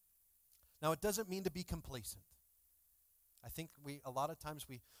now. Now, it doesn't mean to be complacent. I think a lot of times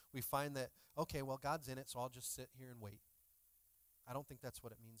we find that, okay, well, God's in it, so I'll just sit here and wait. I don't think that's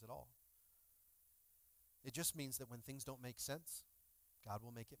what it means at all. It just means that when things don't make sense, God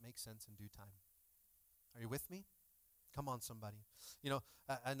will make it make sense in due time. Are you with me? Come on, somebody. You know,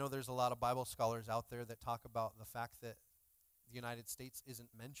 I know there's a lot of Bible scholars out there that talk about the fact that the United States isn't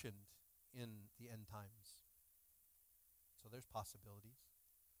mentioned in the end times. So there's possibilities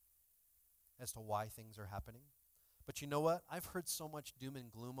as to why things are happening. But you know what? I've heard so much doom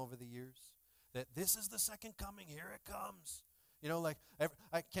and gloom over the years that this is the second coming, here it comes. You know, like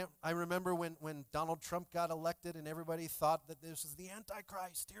I remember when Donald Trump got elected and everybody thought that this is the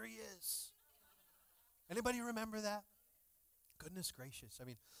Antichrist. Here he is. Anybody remember that? Goodness gracious. I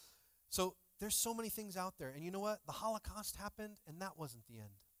mean, so there's so many things out there. And you know what? The Holocaust happened and that wasn't the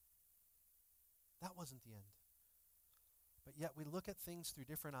end. That wasn't the end. But yet we look at things through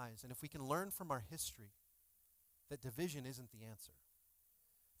different eyes. And if we can learn from our history that division isn't the answer,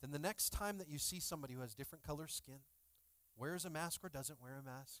 then the next time that you see somebody who has different color skin, wears a mask or doesn't wear a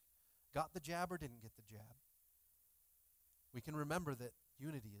mask, got the jab or didn't get the jab, we can remember that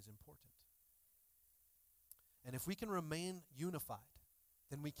unity is important. And if we can remain unified,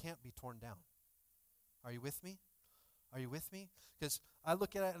 then we can't be torn down. Are you with me? Are you with me? Because I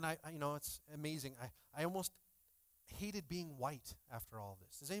look at it and I it's amazing. I almost hated being white after all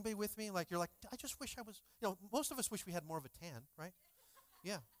this. Is anybody with me? Like, you're like, I just wish I was, most of us wish we had more of a tan, right?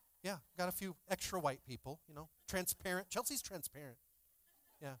 Yeah. Got a few extra white people, transparent. Chelsea's transparent.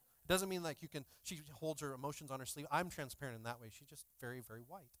 Yeah. It doesn't mean like she holds her emotions on her sleeve. I'm transparent in that way. She's just very, very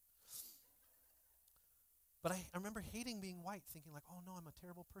white. But I remember hating being white, thinking like, oh no, I'm a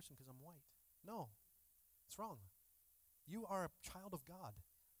terrible person because I'm white. No, it's wrong. You are a child of God.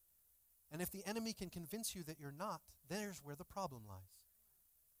 And if the enemy can convince you that you're not, there's where the problem lies.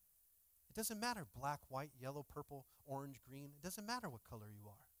 It doesn't matter black, white, yellow, purple, orange, green. It doesn't matter what color you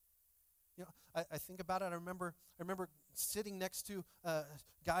are. I think about it. I remember sitting next to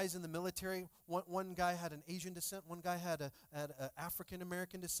guys in the military. One guy had an Asian descent. One guy had a African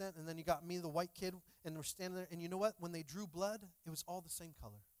American descent. And then you got me, the white kid, and we're standing there. And you know what? When they drew blood, it was all the same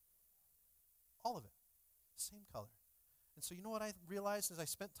color. All of it, same color. And so you know what I realized as I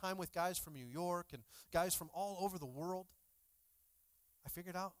spent time with guys from New York and guys from all over the world? I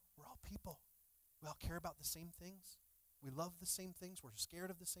figured out we're all people. We all care about the same things. We love the same things. We're scared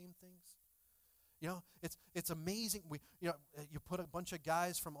of the same things. It's amazing. You put a bunch of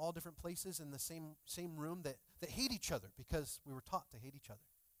guys from all different places in the same room that hate each other because we were taught to hate each other.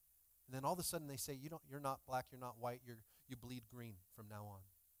 And then all of a sudden they say, you're not black, you're not white, you bleed green from now on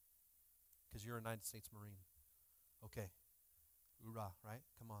because you're a United States Marine. Okay. Hoorah, right?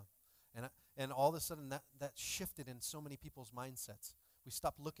 Come on. And all of a sudden that shifted in so many people's mindsets. We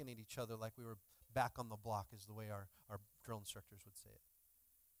stopped looking at each other like we were back on the block, is the way our drill instructors would say it.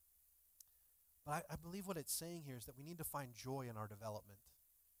 But I believe what it's saying here is that we need to find joy in our development.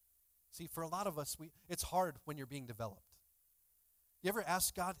 See, for a lot of us, it's hard when you're being developed. You ever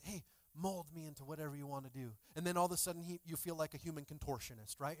ask God, hey, mold me into whatever you want to do? And then all of a sudden you feel like a human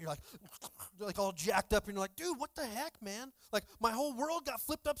contortionist, right? You're like all jacked up and you're like, dude, what the heck, man? Like my whole world got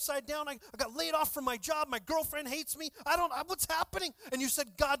flipped upside down. I got laid off from my job. My girlfriend hates me. What's happening? And you said,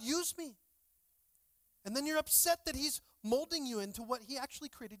 God, use me. And then you're upset that he's molding you into what he actually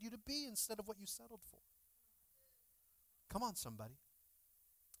created you to be instead of what you settled for. Come on, somebody.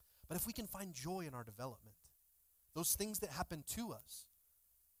 But if we can find joy in our development, those things that happen to us,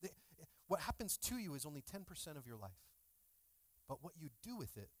 what happens to you is only 10% of your life. But what you do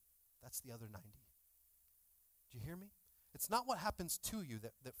with it, that's the other 90. Do you hear me? It's not what happens to you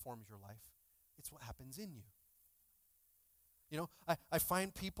that forms your life. It's what happens in you. I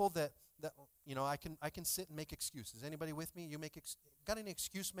find people that I can sit and make excuses. Anybody with me? Got any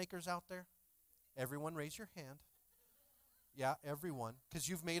excuse makers out there? Everyone raise your hand. Yeah, everyone. Because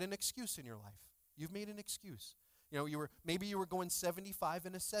you've made an excuse in your life. You've made an excuse. Maybe you were going 75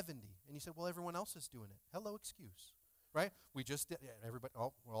 and a 70, and you said, well, everyone else is doing it. Hello, excuse, right? We just did, everybody,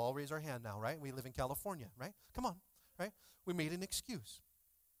 we'll all raise our hand now, right? We live in California, right? Come on, right? We made an excuse.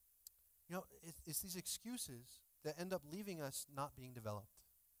 It's these excuses that end up leaving us not being developed.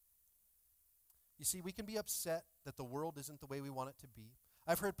 You see, we can be upset that the world isn't the way we want it to be.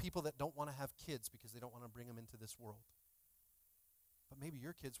 I've heard people that don't want to have kids because they don't want to bring them into this world. But maybe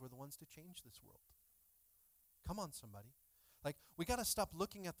your kids were the ones to change this world. Come on, somebody. Like, we got to stop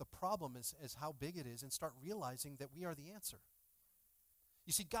looking at the problem as how big it is and start realizing that we are the answer.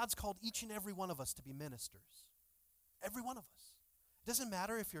 You see, God's called each and every one of us to be ministers. Every one of us. It doesn't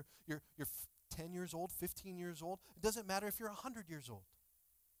matter if you're 10 years old, 15 years old. It doesn't matter if you're 100 years old.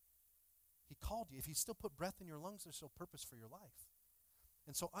 He called you. If he still put breath in your lungs, there's still purpose for your life.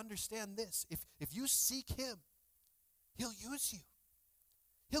 And so understand this. If you seek him, he'll use you.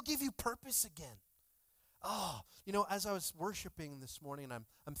 He'll give you purpose again. As I was worshiping this morning,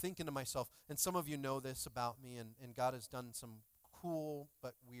 I'm thinking to myself, and some of you know this about me, and God has done some cool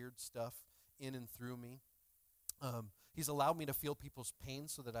but weird stuff in and through me. He's allowed me to feel people's pain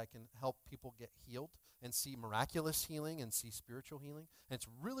so that I can help people get healed and see miraculous healing and see spiritual healing. And it's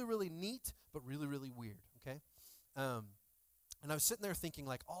really, really neat, but really, really weird, okay? And I was sitting there thinking,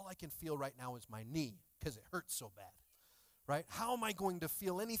 like, all I can feel right now is my knee because it hurts so bad, right? How am I going to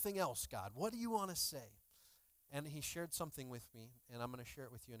feel anything else, God? What do you want to say? And he shared something with me, and I'm going to share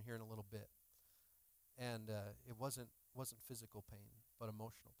it with you in here in a little bit. And it wasn't physical pain, but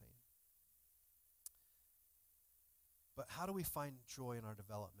emotional pain. But how do we find joy in our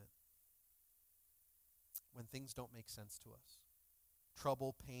development when things don't make sense to us?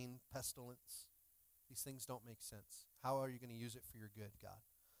 Trouble, pain, pestilence, these things don't make sense. How are you going to use it for your good, God?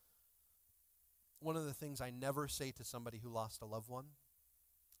 one of the things I never say to somebody who lost a loved one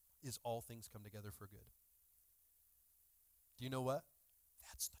is all things come together for good. Do you know what?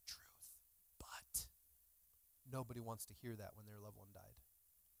 That's the truth. But nobody wants to hear that when their loved one died.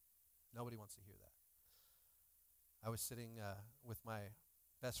 Nobody wants to hear that. I was sitting with my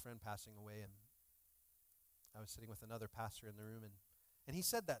best friend passing away, and I was sitting with another pastor in the room, and he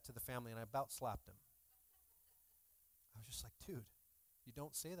said that to the family, and I about slapped him. I was just like, dude, you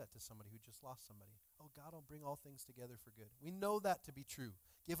don't say that to somebody who just lost somebody. Oh, God will bring all things together for good. We know that to be true.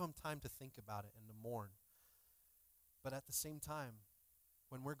 Give them time to think about it and to mourn. But at the same time,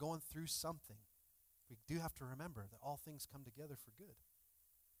 when we're going through something, we do have to remember that all things come together for good.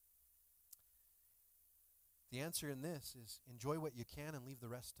 The answer in this is enjoy what you can and leave the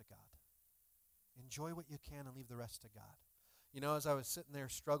rest to God. Enjoy what you can and leave the rest to God. You know, as I was sitting there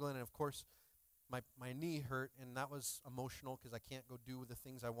struggling, and of course, my knee hurt, and that was emotional because I can't go do the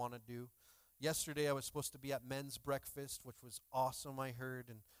things I want to do. Yesterday, I was supposed to be at men's breakfast, which was awesome, I heard,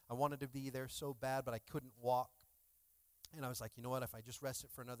 and I wanted to be there so bad, but I couldn't walk. And I was like, you know what, if I just rest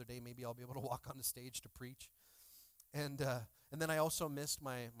it for another day, maybe I'll be able to walk on the stage to preach. And then I also missed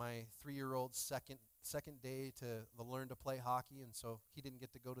my 3-year-old's second day to learn to play hockey, and so he didn't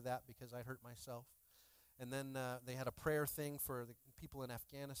get to go to that because I'd hurt myself. And then they had a prayer thing for the people in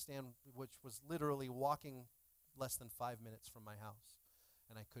Afghanistan, which was literally walking less than 5 minutes from my house,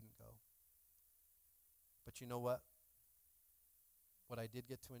 and I couldn't go. But you know what? What I did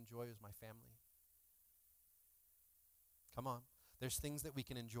get to enjoy was my family. Come on. There's things that we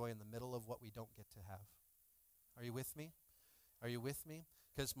can enjoy in the middle of what we don't get to have. Are you with me? Are you with me?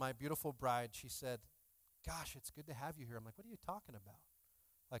 Because my beautiful bride, she said, gosh, it's good to have you here. I'm like, what are you talking about?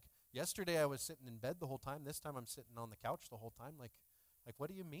 Like, yesterday I was sitting in bed the whole time. This time I'm sitting on the couch the whole time. Like, what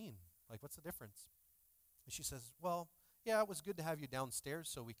do you mean? Like, what's the difference? And she says, well, yeah, it was good to have you downstairs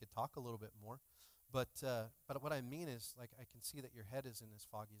so we could talk a little bit more. But what I mean is, like, I can see that your head isn't as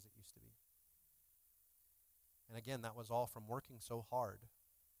foggy as it used to be. And again, that was all from working so hard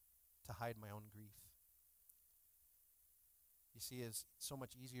to hide my own grief. You see, it's so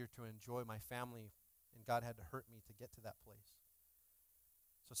much easier to enjoy my family, and God had to hurt me to get to that place.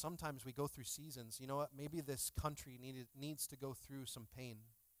 So sometimes we go through seasons. You know what? Maybe this country needs to go through some pain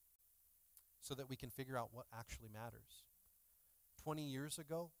so that we can figure out what actually matters. 20 years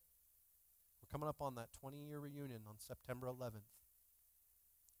ago, we're coming up on that 20-year reunion on September 11th.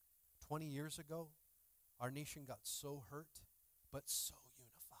 20 years ago, our nation got so hurt, but so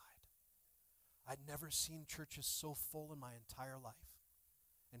unified. I'd never seen churches so full in my entire life.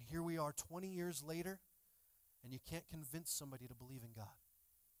 And here we are 20 years later, and you can't convince somebody to believe in God.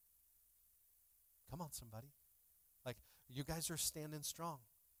 Come on, somebody. Like, you guys are standing strong.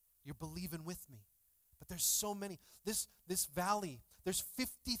 You're believing with me. But there's so many. This valley, there's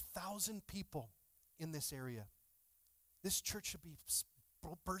 50,000 people in this area. This church should be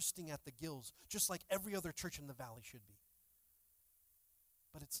bursting at the gills, just like every other church in the valley should be.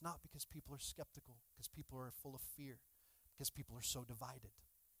 But it's not because people are skeptical, because people are full of fear, because people are so divided.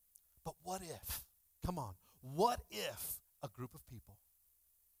 But what if, come on, what if a group of people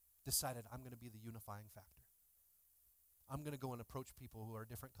decided I'm going to be the unifying factor? I'm going to go and approach people who are a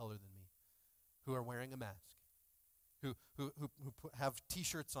different color than me, who are wearing a mask, who have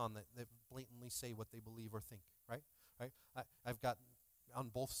T-shirts on that blatantly say what they believe or think, right? I've got on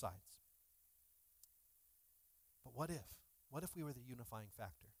both sides. But what if? What if we were the unifying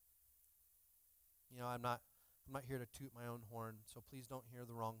factor? You know, I'm not here to toot my own horn, so please don't hear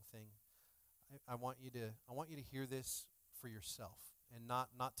the wrong thing. I want you to hear this for yourself and not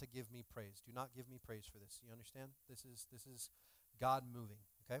to give me praise. Do not give me praise for this. You understand? This is God moving,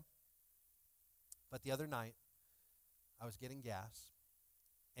 okay? But the other night, I was getting gas,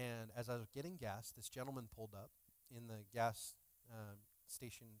 and as I was getting gas, this gentleman pulled up in the gas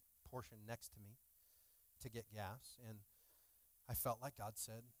station portion next to me to get gas, and I felt like God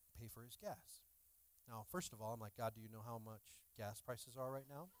said, pay for his gas. Now, first of all, I'm like, God, do you know how much gas prices are right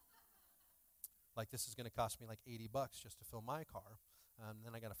now? Like, this is going to cost me like $80 just to fill my car.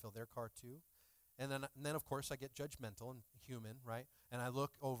 Then I got to fill their car too. And then, of course, I get judgmental and human, right? And I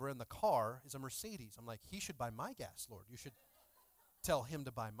look over, and the car is a Mercedes. I'm like, he should buy my gas, Lord. You should tell him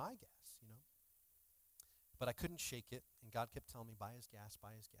to buy my gas, you know? But I couldn't shake it, and God kept telling me, buy his gas,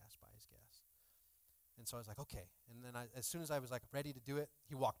 buy his gas, buy his gas. And so I was like, okay. And then as soon as I was like ready to do it,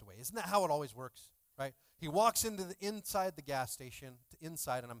 he walked away. Isn't that how it always works, right? He walks into inside the gas station,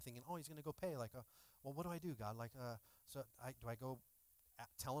 inside, and I'm thinking, oh, he's going to go pay. Like, well, what do I do, God? Like, do I go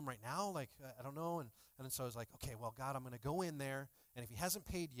tell him right now? Like, I don't know. And then so I was like, okay, well, God, I'm going to go in there, and if he hasn't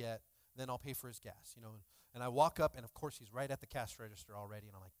paid yet, then I'll pay for his gas, you know. And I walk up, and of course, he's right at the cash register already.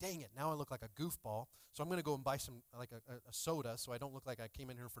 And I'm like, dang it, now I look like a goofball. So I'm going to go and buy some, like a soda, so I don't look like I came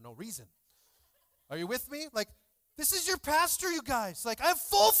in here for no reason. Are you with me? Like, this is your pastor, you guys. Like, I have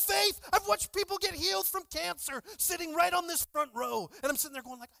full faith. I've watched people get healed from cancer sitting right on this front row. And I'm sitting there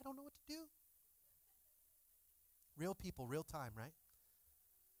going like, I don't know what to do. Real people, real time, right?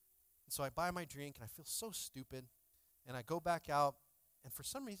 And so I buy my drink, and I feel so stupid. And I go back out, and for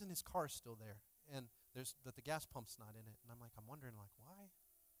some reason, his car is still there. And the gas pump's not in it. And I'm like, I'm wondering, like, why?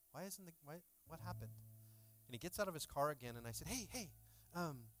 What happened? And he gets out of his car again, and I said, hey,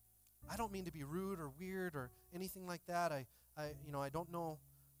 I don't mean to be rude or weird or anything like that. I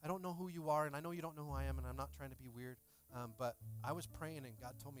don't know who you are, and I know you don't know who I am, and I'm not trying to be weird. But I was praying, and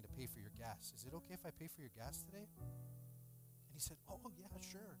God told me to pay for your gas. Is it okay if I pay for your gas today? And he said, oh, yeah,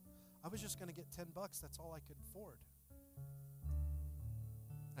 sure. I was just going to get $10. That's all I could afford.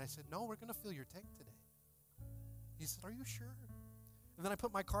 And I said, no, we're going to fill your tank today. He said, are you sure? And then I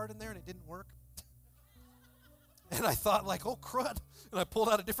put my card in there, and it didn't work. And I thought, like, oh, crud. And I pulled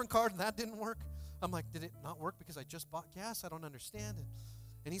out a different card, and that didn't work. I'm like, did it not work because I just bought gas? I don't understand.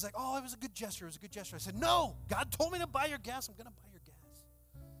 And he's like, oh, it was a good gesture. It was a good gesture. I said, no, God told me to buy your gas. I'm going to buy your gas.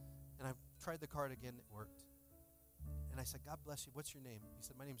 And I tried the card again. It worked. And I said, God bless you. What's your name? He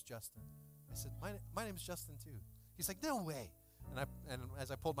said, my name's Justin. I said, my name's Justin, too. He's like, no way. And as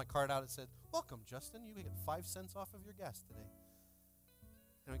I pulled my card out, it said, welcome, Justin. You get 5 cents off of your gas today.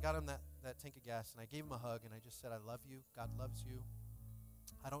 And we got him that tank of gas, and I gave him a hug, and I just said, I love you. God loves you.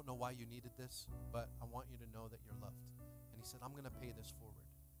 I don't know why you needed this, but I want you to know that you're loved. And he said, I'm going to pay this forward.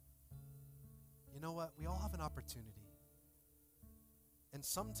 You know what? We all have an opportunity. And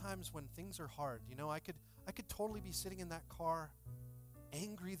sometimes when things are hard, I could totally be sitting in that car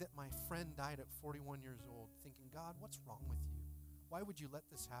angry that my friend died at 41 years old, thinking, God, what's wrong with you? Why would you let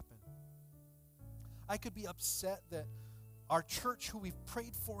this happen? I could be upset that our church, who we've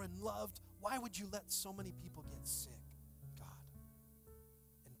prayed for and loved, why would you let so many people get sick, God?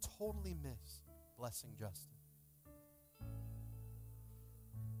 And totally miss blessing Justin.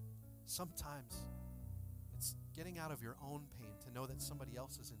 Sometimes it's getting out of your own pain to know that somebody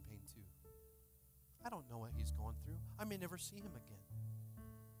else is in pain too. I don't know what he's going through. I may never see him again.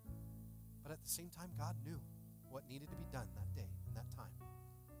 But at the same time, God knew what needed to be done that day and that time.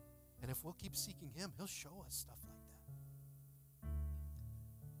 And if we'll keep seeking him, he'll show us stuff like that.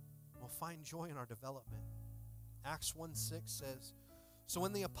 We'll find joy in our development. Acts 1:6 says, so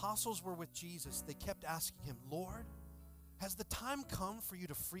when the apostles were with Jesus, they kept asking him, Lord, has the time come for you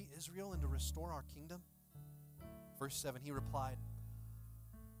to free Israel and to restore our kingdom? Verse 7, he replied,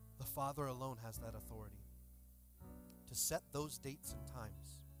 the Father alone has that authority to set those dates and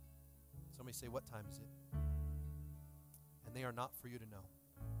times. Somebody say, what time is it? And they are not for you to know.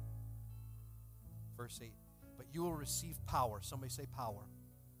 Verse 8, but you will receive power. Somebody say power.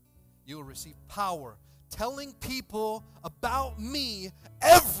 You will receive power, telling people about me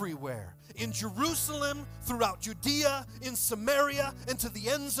everywhere, in Jerusalem, throughout Judea, in Samaria, and to the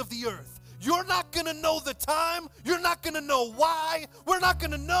ends of the earth. You're not going to know the time. You're not going to know why. We're not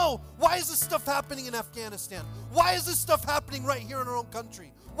going to know. Why is this stuff happening in Afghanistan? Why is this stuff happening right here in our own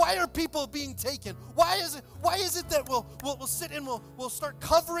country? Why are people being taken? Why is it that we'll sit and we'll start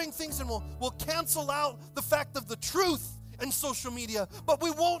covering things, and we'll cancel out the fact of the truth in social media, but we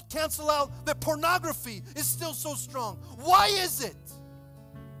won't cancel out that pornography is still so strong? Why is it?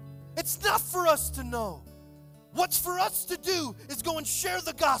 It's not for us to know. What's for us to do is go and share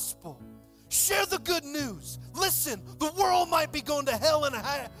the gospel. Share the good news. Listen, the world might be going to hell in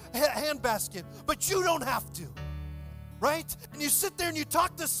a handbasket, but you don't have to. Right? And you sit there and you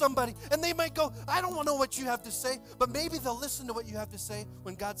talk to somebody, and they might go, I don't want to know what you have to say, but maybe they'll listen to what you have to say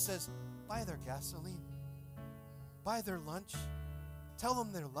when God says, buy their gasoline, buy their lunch, tell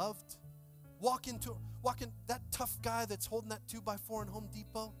them they're loved. Walk in that tough guy that's holding that 2x4 in Home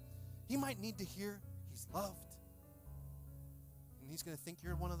Depot. He might need to hear he's loved. And he's going to think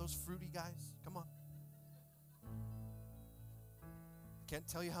you're one of those fruity guys. Come on. I can't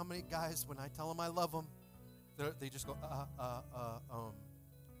tell you how many guys, when I tell them I love them, they just go,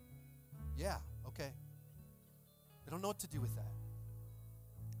 yeah, okay. I don't know what to do with that.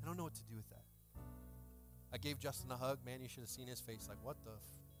 I don't know what to do with that. I gave Justin a hug. Man, you should have seen his face. Like, what the?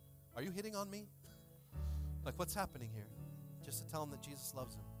 Are you hitting on me? Like, what's happening here? Just to tell him that Jesus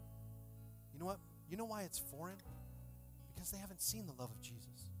loves him. You know what? You know why it's foreign? Because they haven't seen the love of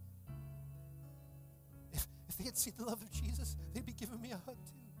Jesus. If they had seen the love of Jesus, they'd be giving me a hug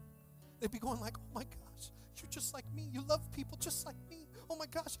too. They'd be going like, oh my gosh, you're just like me. You love people just like me. Oh my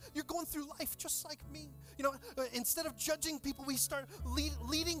gosh, you're going through life just like me. Instead of judging people, we start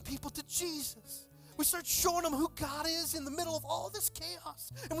leading people to Jesus. We start showing them who God is in the middle of all this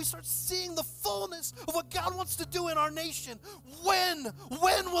chaos. And we start seeing the fullness of what God wants to do in our nation. When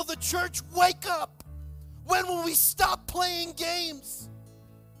will the church wake up? When will we stop playing games?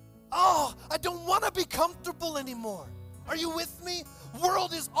 Oh, I don't want to be comfortable anymore. Are you with me?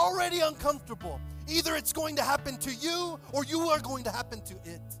 World is already uncomfortable. Either it's going to happen to you or you are going to happen to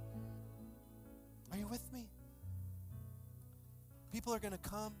it. Are you with me? People are going to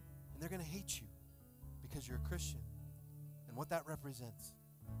come and they're going to hate you because you're a Christian. And what that represents,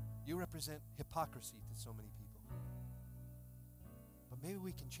 you represent hypocrisy to so many people. But maybe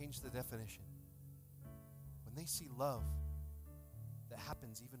we can change the definition. When they see love that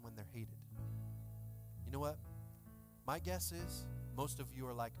happens even when they're hated. You know what? My guess is most of you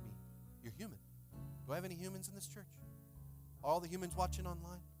are like me. You're human. Do I have any humans in this church? All the humans watching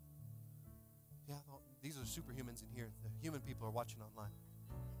online? Yeah, these are superhumans in here. The human people are watching online.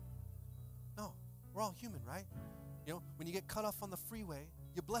 No, we're all human, right? You know, when you get cut off on the freeway,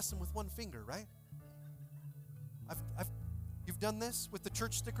 you bless them with one finger, right? You've done this with the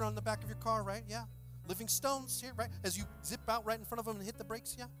church sticker on the back of your car, right? Yeah. Living stones here, right? As you zip out right in front of them and hit the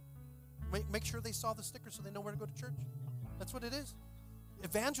brakes, yeah? Make sure they saw the sticker so they know where to go to church. That's what it is.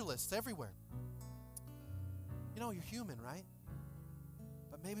 Evangelists everywhere. You know, you're human, right?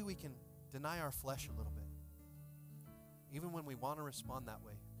 But maybe we can deny our flesh a little bit. Even when we want to respond that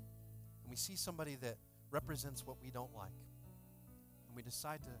way. And we see somebody that represents what we don't like. And we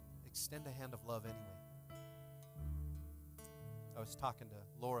decide to extend a hand of love anyway. I was talking to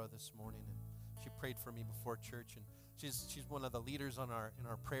Laura this morning, and she prayed for me before church, and she's one of the leaders in our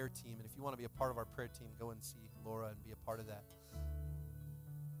prayer team. And if you want to be a part of our prayer team, go and see Laura and be a part of that.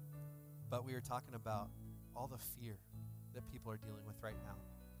 But we were talking about all the fear that people are dealing with right now.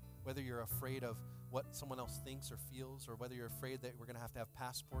 Whether you're afraid of what someone else thinks or feels, or whether you're afraid that we're going to have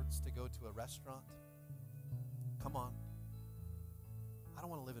passports to go to a restaurant. Come on. I don't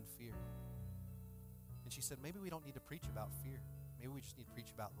want to live in fear. And she said, maybe we don't need to preach about fear. Maybe we just need to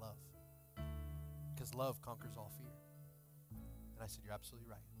preach about love. Because love conquers all fear. And I said, you're absolutely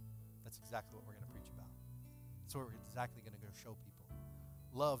right. That's exactly what we're going to preach about. That's what we're exactly going to go show people.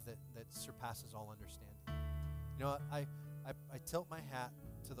 Love that surpasses all understanding. You know what? I tilt my hat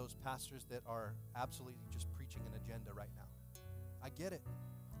to those pastors that are absolutely just preaching an agenda right now. I get it.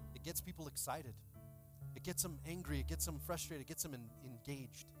 It gets people excited. It gets them angry. It gets them frustrated. It gets them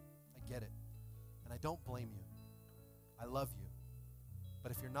engaged. I get it. And I don't blame you. I love you.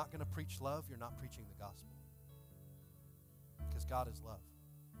 But if you're not going to preach love, you're not preaching the gospel. Because God is love.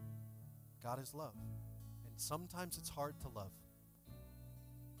 God is love. And sometimes it's hard to love.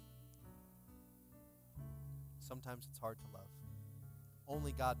 Sometimes it's hard to love.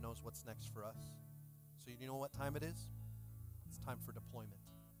 Only God knows what's next for us. So you know what time it is? It's time for deployment.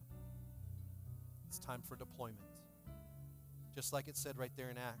 It's time for deployment. Just like it said right there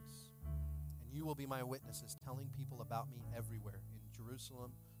in Acts. And you will be my witnesses, telling people about me everywhere, in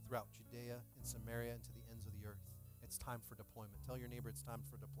Jerusalem, throughout Judea, in Samaria, and to the ends of the earth. It's time for deployment. Tell your neighbor it's time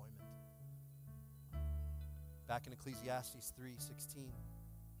for deployment. Back in Ecclesiastes 3:16.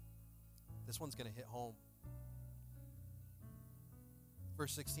 This one's going to hit home.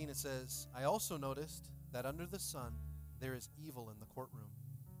 Verse 16, it says, I also noticed that under the sun there is evil in the courtroom.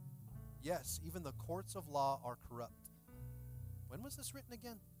 Yes, even the courts of law are corrupt. When was this written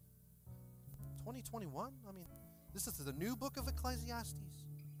again? 2021? I mean, this is the new book of Ecclesiastes.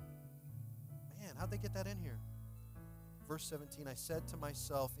 Man, how'd they get that in here? Verse 17, I said to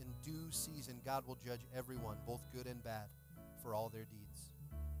myself, in due season God will judge everyone, both good and bad, for all their deeds.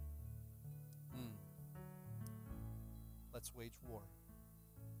 Let's wage war.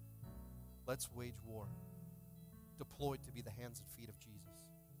 Let's wage war. Deployed to be the hands and feet of Jesus.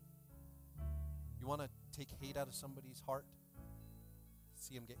 You want to take hate out of somebody's heart?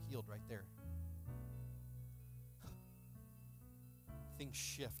 See him get healed right there. Things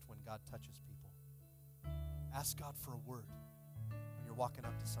shift when God touches people. Ask God for a word when you're walking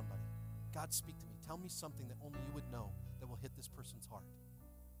up to somebody. God, speak to me. Tell me something that only you would know that will hit this person's heart.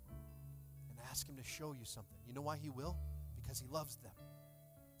 And ask him to show you something. You know why he will? Because he loves them.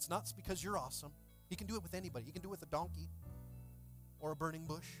 It's not because you're awesome. He can do it with anybody. He can do it with a donkey or a burning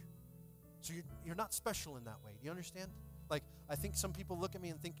bush. So you're not special in that way. Do you understand? Like, I think some people look at me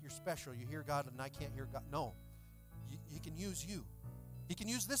and think you're special. You hear God and I can't hear God. No. He can use you. He can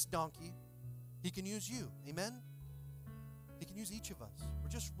use this donkey. He can use you. Amen? He can use each of us. We're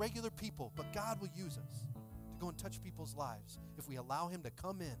just regular people, but God will use us to go and touch people's lives if we allow him to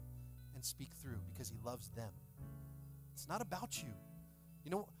come in and speak through because he loves them. It's not about you.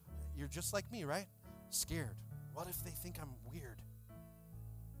 You know, you're just like me, right? Scared. What if they think I'm weird?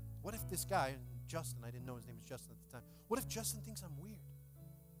 What if this guy, Justin. I didn't know his name was Justin at the time. What if Justin thinks I'm weird?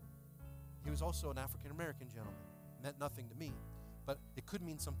 He was also an African-American gentleman. Meant nothing to me, but it could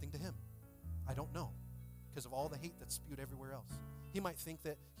mean something to him. I don't know, because of all the hate that's spewed everywhere else. He might think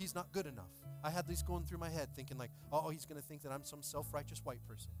that he's not good enough. I had these going through my head, thinking like, oh, he's going to think that I'm some self-righteous white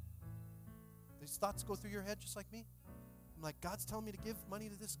person. These thoughts go through your head just like me. I'm like, God's telling me to give money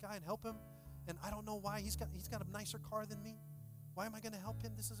to this guy and help him, and I don't know why. He's got a nicer car than me. Why am I going to help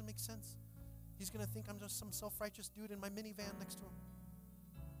him? This doesn't make sense. He's going to think I'm just some self-righteous dude in my minivan next to him.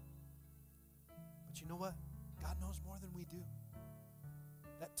 But you know what? God knows more than we do.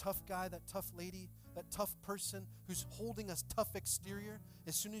 That tough guy, that tough lady, that tough person who's holding a tough exterior,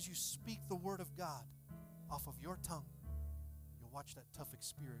 as soon as you speak the word of God off of your tongue, you'll watch that tough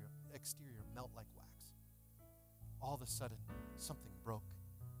exterior melt like wax. All of a sudden, something broke.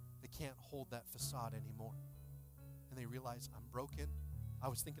 They can't hold that facade anymore. And they realize, I'm broken. I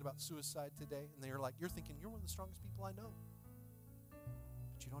was thinking about suicide today, and they were like, you're thinking you're one of the strongest people I know.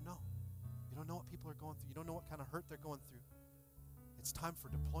 But you don't know. You don't know what people are going through. You don't know what kind of hurt they're going through. It's time for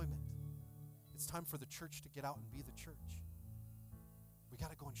deployment. It's time for the church to get out and be the church. We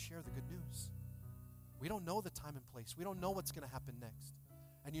got to go and share the good news. We don't know the time and place. We don't know what's going to happen next.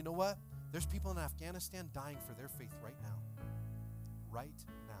 And you know what? There's people in Afghanistan dying for their faith right now. Right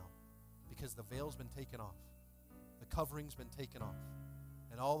now. Because the veil's been taken off. The covering's been taken off.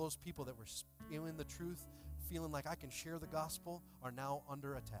 And all those people that were spewing the truth, feeling like I can share the gospel, are now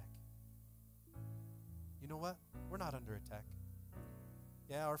under attack. You know what? We're not under attack.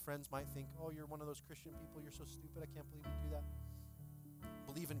 Yeah, our friends might think, oh, you're one of those Christian people. You're so stupid. I can't believe you do that.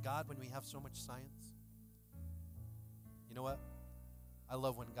 Believe in God when we have so much science. You know what? I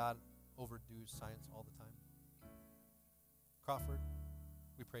love when God overdoes science all the time. Crawford,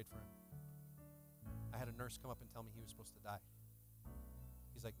 we prayed for him. I had a nurse come up and tell me he was supposed to die.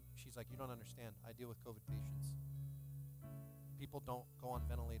 She's like, you don't understand. I deal with COVID patients. People don't go on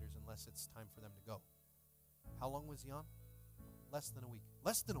ventilators unless it's time for them to go. How long was he on? Less than a week.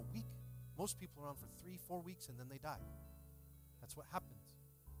 Less than a week. Most people are on for 3-4 weeks and then they die. That's what happens.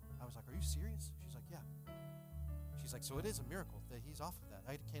 I was like, are you serious? She's like, yeah. She's like, so it is a miracle that he's off of that.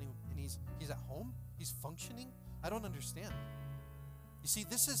 I can't even, and he's at home? He's functioning? I don't understand. You see,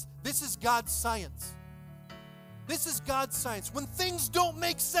 this is God's science. This is God's science. When things don't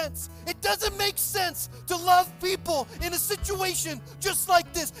make sense, it doesn't make sense to love people in a situation just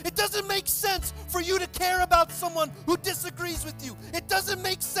like this. It doesn't make sense for you to care about someone who disagrees with you. It doesn't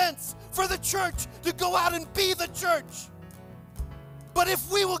make sense for the church to go out and be the church. But if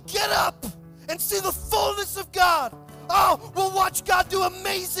we will get up and see the fullness of God, oh, we'll watch God do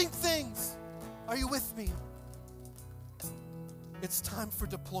amazing things. Are you with me? It's time for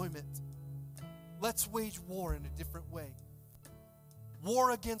deployment. Let's wage war in a different way. War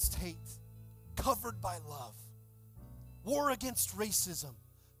against hate, covered by love. War against racism,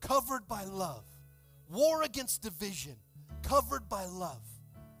 covered by love. War against division, covered by love.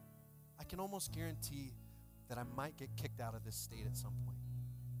 I can almost guarantee that I might get kicked out of this state at some point.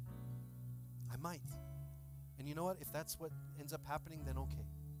 I might. And you know what? If that's what ends up happening, then okay.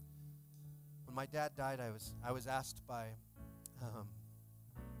 When my dad died, I was asked by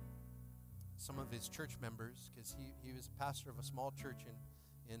some of his church members, because he was a pastor of a small church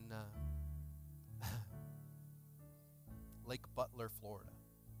in Lake Butler, Florida,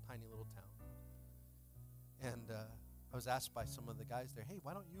 tiny little town. And I was asked by some of the guys there, hey,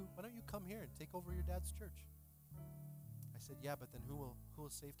 why don't you come here and take over your dad's church? I said, yeah, but then who will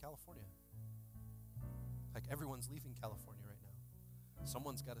save California? Like, everyone's leaving California right now.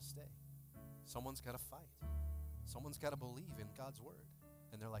 Someone's got to stay. Someone's got to fight. Someone's got to believe in God's word.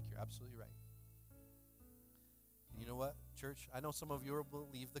 And they're like, you're absolutely right. And you know what, church? I know some of you will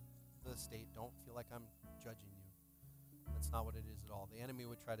leave the state. Don't feel like I'm judging you. That's not what it is at all. The enemy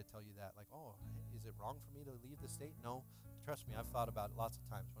would try to tell you that. Like, oh, is it wrong for me to leave the state? No. Trust me, I've thought about it lots of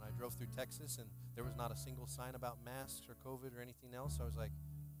times. When I drove through Texas and there was not a single sign about masks or COVID or anything else, I was like,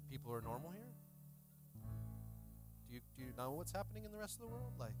 people are normal here? Do you know what's happening in the rest of the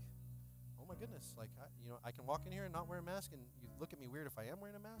world? Like, oh my goodness, like, I can walk in here and not wear a mask, and you look at me weird if I am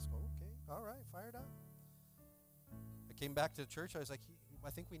wearing a mask? Oh, okay, all right, fired up. I came back to the church. I was like,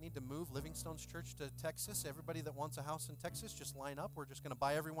 I think we need to move Livingstone's church to Texas. Everybody that wants a house in Texas, just line up. We're just going to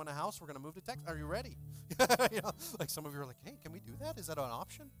buy everyone a house. We're going to move to Texas. Are you ready? Like, some of you are like, hey, can we do that? Is that an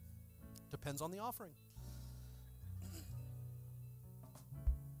option? Depends on the offering.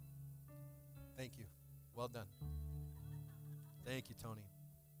 Thank you. Well done. Thank you, Tony.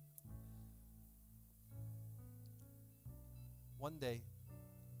 One day,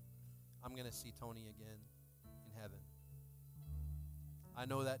 I'm going to see Tony again in heaven. I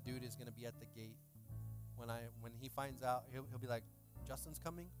know that dude is going to be at the gate. When he finds out, he'll be like, Justin's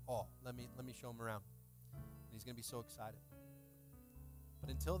coming? Oh, let me show him around. And he's going to be so excited. But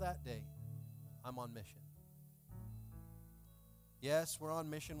until that day, I'm on mission. Yes, we're on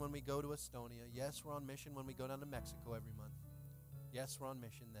mission when we go to Estonia. Yes, we're on mission when we go down to Mexico every month. Yes, we're on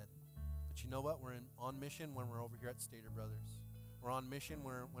mission then. But you know what? We're on mission when we're over here at Stater Brothers. We're on mission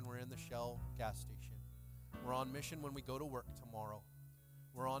when we're in the Shell gas station. We're on mission when we go to work tomorrow.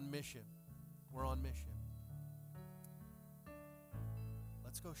 We're on mission. We're on mission.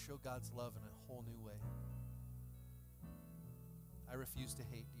 Let's go show God's love in a whole new way. I refuse to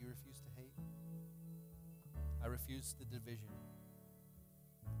hate. Do you refuse to hate? I refuse the division.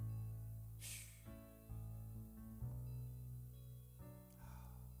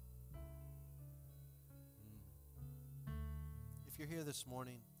 If you're here this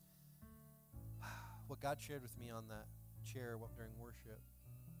morning, what God shared with me on that chair during worship,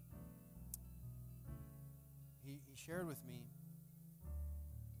 He shared with me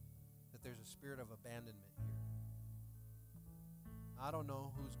that there's a spirit of abandonment here. I don't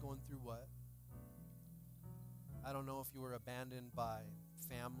know who's going through what. I don't know if you were abandoned by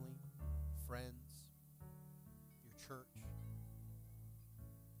family, friends, your church.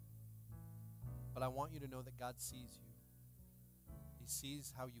 But I want you to know that God sees you. He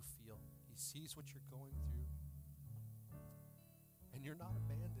sees how you feel. He sees what you're going through. And you're not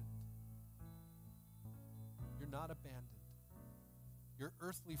abandoned. You're not abandoned. Your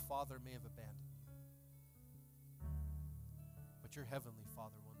earthly father may have abandoned you, but your heavenly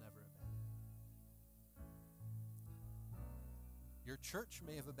Father will never abandon you. Your church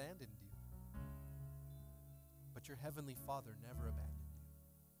may have abandoned you, but your heavenly Father never abandoned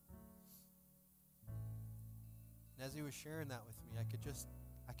you. And as he was sharing that with me, I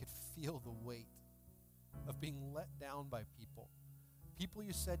could feel the weight of being let down by people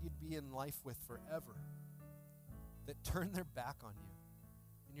you said you'd be in life with forever, that turn their back on you.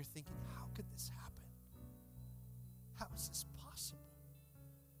 And you're thinking, how could this happen? How is this possible?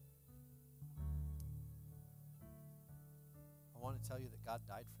 I want to tell you that God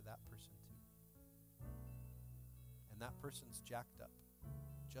died for that person too. And that person's jacked up,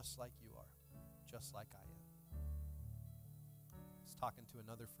 just like you are, just like I am. I was talking to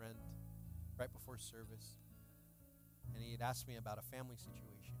another friend right before service, and he had asked me about a family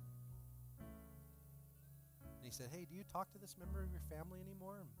situation. And he said, hey, do you talk to this member of your family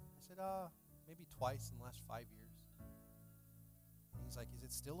anymore? I said, maybe twice in the last 5 years. And he's like, is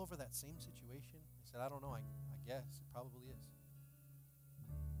it still over that same situation? I said, I don't know. I guess it probably is.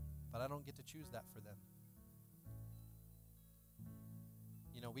 But I don't get to choose that for them.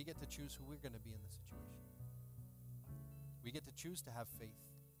 You know, we get to choose who we're going to be in the situation. We get to choose to have faith,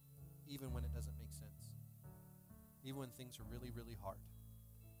 even when it doesn't make sense. Even when things are really, really hard.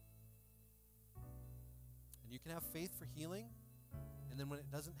 You can have faith for healing, and then when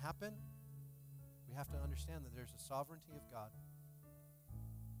it doesn't happen, we have to understand that there's a sovereignty of God.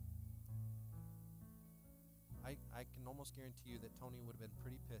 I can almost guarantee you that Tony would have been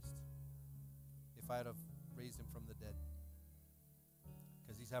pretty pissed if I had have raised him from the dead,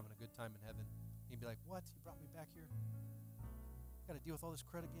 because he's having a good time in heaven. He'd be like, what? You brought me back here? I got to deal with all this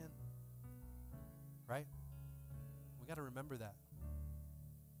crud again? Right? We got to remember that.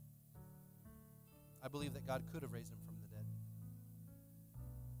 I believe that God could have raised him from the dead.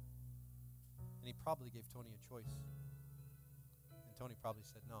 And he probably gave Tony a choice. And Tony probably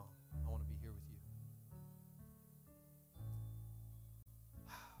said, no, I want to be here with you.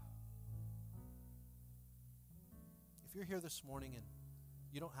 If you're here this morning and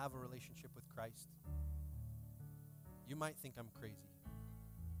you don't have a relationship with Christ, you might think I'm crazy.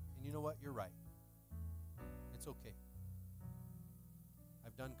 And you know what? You're right. It's okay.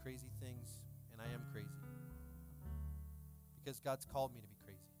 I've done crazy things. And I am crazy because God's called me to be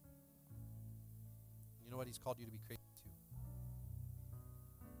crazy. And you know what? He's called you to be crazy too.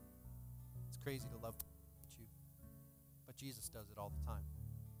 It's crazy to love you, but Jesus does it all the time.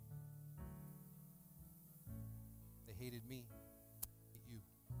 They hated me, hate you.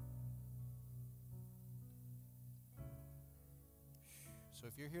 So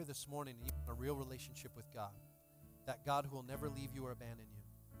if you're here this morning and you have a real relationship with God, that God who will never leave you or abandon you,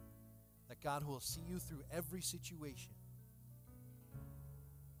 that God who will see you through every situation.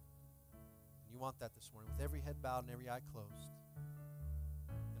 And you want that this morning with every head bowed and every eye closed.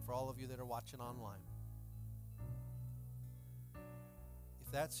 And for all of you that are watching online,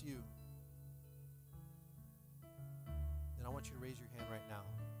 if that's you, then I want you to raise your hand right now.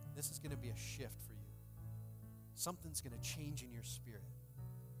 This is going to be a shift for you. Something's going to change in your spirit.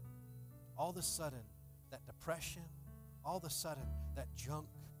 All of a sudden, that depression, all of a sudden that junk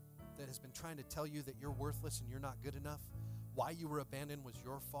that has been trying to tell you that you're worthless and you're not good enough, why you were abandoned was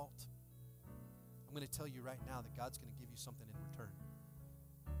your fault, I'm going to tell you right now that God's going to give you something in return.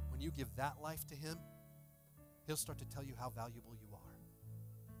 When you give that life to him, he'll start to tell you how valuable you are,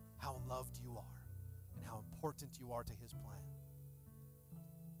 how loved you are, and how important you are to his plan.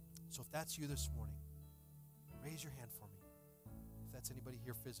 So if that's you this morning, raise your hand for me. If that's anybody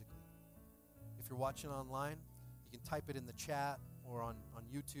here physically. If you're watching online, you can type it in the chat or on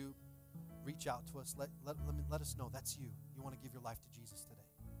YouTube. Reach out to us. Let us know that's you. You want to give your life to Jesus today.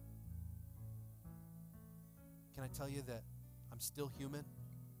 Can I tell you that I'm still human,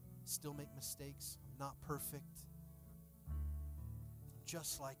 still make mistakes, I'm not perfect. I'm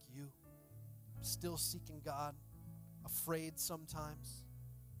just like you. I'm still seeking God, afraid sometimes.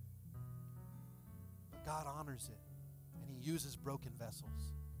 But God honors it, and he uses broken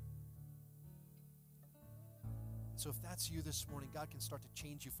vessels. So if that's you this morning, God can start to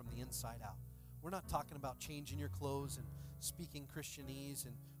change you from the inside out. We're not talking about changing your clothes and speaking Christianese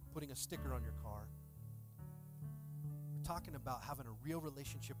and putting a sticker on your car. We're talking about having a real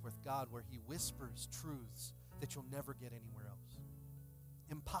relationship with God where he whispers truths that you'll never get anywhere else.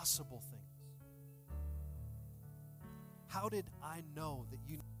 Impossible things. How did I know that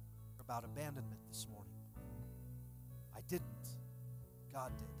you knew about abandonment this morning? I didn't.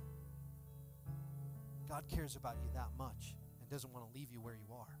 God did. God cares about you that much and doesn't want to leave you where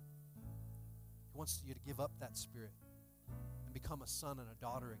you are. He wants you to give up that spirit and become a son and a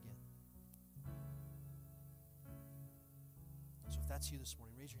daughter again. So if that's you this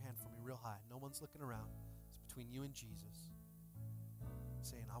morning, raise your hand for me real high. No one's looking around. It's between you and Jesus.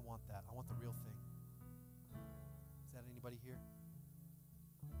 Saying, I want that. I want the real thing. Is that anybody here?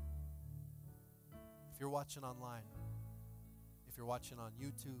 If you're watching online, if you're watching on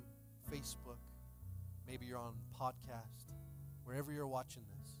YouTube, Facebook, maybe you're on podcast, wherever you're watching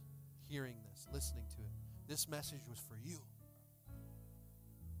this, hearing this, listening to it, this message was for you.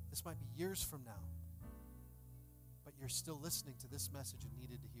 This might be years from now, but you're still listening to this message and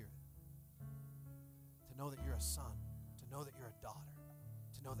needed to hear it. To know that you're a son, to know that you're a daughter,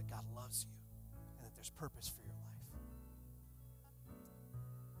 to know that God loves you and that there's purpose for your life.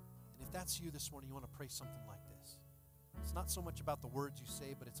 And if that's you this morning, you want to pray something like this. It's not so much about the words you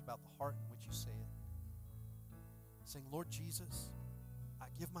say, but it's about the heart in which you say it. Saying, Lord Jesus, I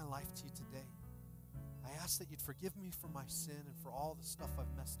give my life to you today. I ask that you'd forgive me for my sin and for all the stuff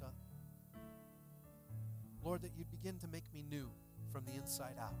I've messed up. Lord, that you'd begin to make me new from the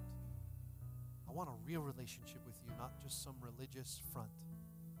inside out. I want a real relationship with you, not just some religious front.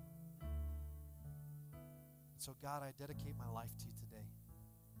 So God, I dedicate my life to you today,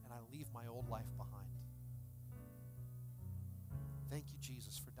 and I leave my old life behind. Thank you,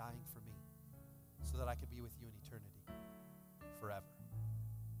 Jesus, for dying for me so that I could be with you in eternity forever.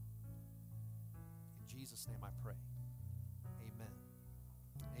 In Jesus' name I pray. Amen.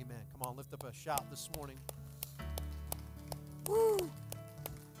 Amen. Come on, lift up a shout this morning. Woo!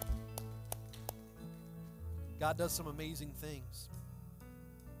 God does some amazing things.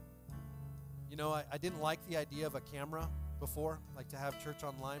 You know, I didn't like the idea of a camera before, like to have church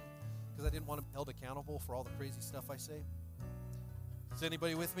online, because I didn't want to be held accountable for all the crazy stuff I say. Is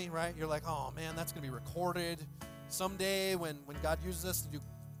anybody with me, right? You're like, oh man, that's going to be recorded. Someday when God uses us to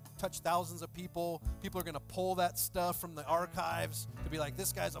touch thousands of people are going to pull that stuff from the archives to be like,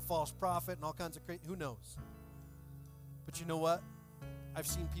 this guy's a false prophet and all kinds of crazy, who knows? But you know what? I've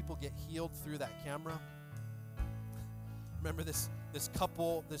seen people get healed through that camera. Remember this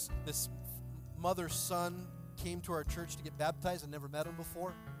couple, this mother's son came to our church to get baptized. I never met him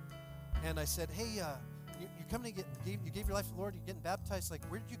before. And I said, hey, you're coming to you gave your life to the Lord, you're getting baptized. Like,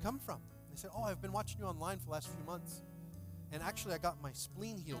 where did you come from? And they said, oh, I've been watching you online for the last few months. And actually, I got my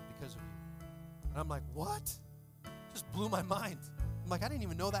spleen healed because of you. And I'm like, what? Just blew my mind. I'm like, I didn't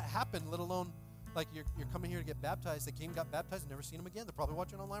even know that happened, let alone, like, you're coming here to get baptized. They came, got baptized, never seen them again. They're probably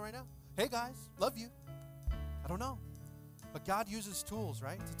watching online right now. Hey, guys, love you. I don't know. But God uses tools,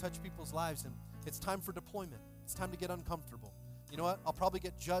 right, to touch people's lives. And it's time for deployment. It's time to get uncomfortable. You know what? I'll probably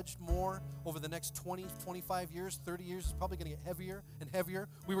get judged more over the next 20, 25 years, 30 years. It's probably going to get heavier and heavier.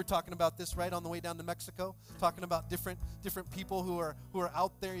 We were talking about this right on the way down to Mexico, talking about different people who are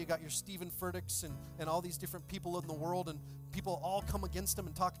out there. You got your Stephen Furticks and all these different people in the world, and people all come against them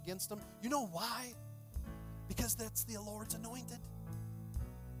and talk against them. You know why? Because that's the Lord's anointed.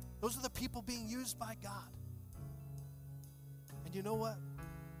 Those are the people being used by God. And you know what?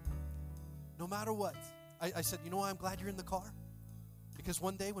 No matter what, I said, you know why I'm glad you're in the car? Because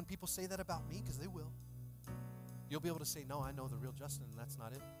one day when people say that about me, because they will, you'll be able to say, no, I know the real Justin, and that's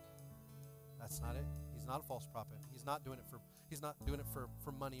not it. That's not it. He's not a false prophet. He's not doing it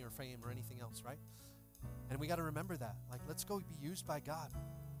for money or fame or anything else, right? And we got to remember that. Like, let's go be used by God.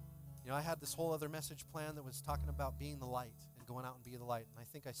 You know, I had this whole other message plan that was talking about being the light and going out and be the light. And I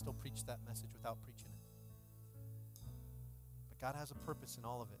think I still preach that message without preaching it. But God has a purpose in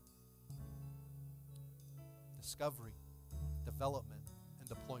all of it. Discovery, development, and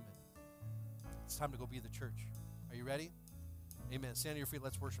deployment. It's time to go be the church. Are you ready? Amen. Stand on your feet.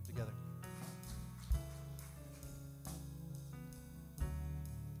 Let's worship together.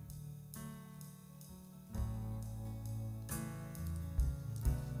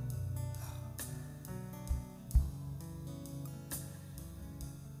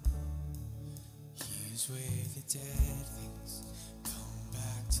 Here's where the dead things come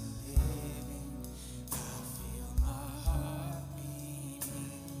back to living. I feel my heart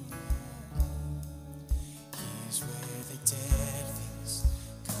beating. Here's where the dead things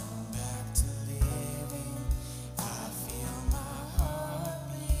come back to living. I feel my heart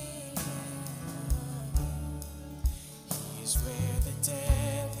beating. Here's where the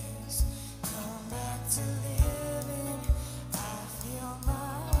dead things come back to living. I feel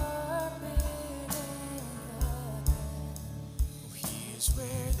my heart beating. Oh, here's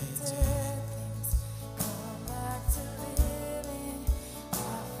where the dead things come back to living. I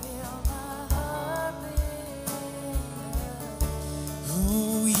feel my heart beating.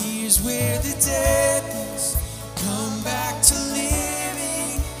 Oh, here's where the dead things come back to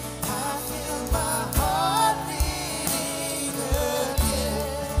living. I feel my heart beating again.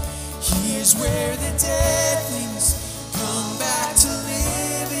 Here's where the dead things come back to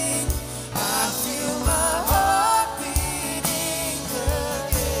living. I feel my heart beating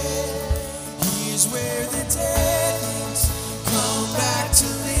again. Here's where the dead things come back to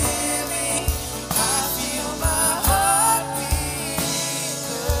living. I feel my heart beating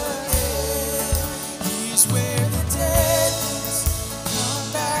again. Here's where the dead things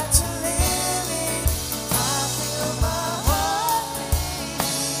come back to living. I feel my heart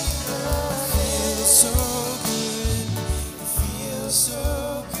beating again. It feels so good. It feels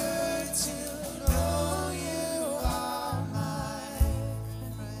so good to know you are my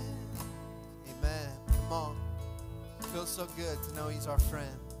friend. Amen. Come on. It feels so good to know He's our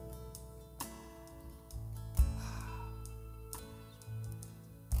friend.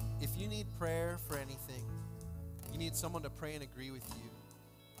 If you need prayer for anything, you need someone to pray and agree with you,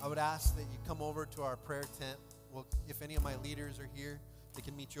 I would ask that you come over to our prayer tent. Well, if any of my leaders are here, they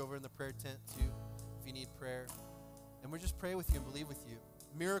can meet you over in the prayer tent too, if you need prayer. And we'll just pray with you and believe with you.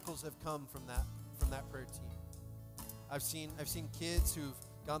 Miracles have come from that prayer team. I've seen kids who've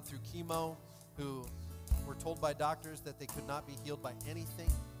gone through chemo, who were told by doctors that they could not be healed by anything.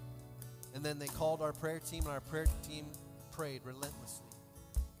 And then they called our prayer team, and our prayer team prayed relentlessly.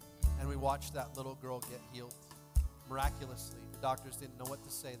 And we watched that little girl get healed miraculously. The doctors didn't know what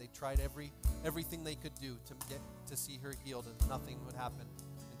to say. They tried everything they could do to see her healed, and nothing would happen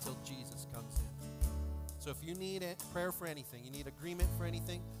until Jesus comes in. So if you need prayer for anything, you need agreement for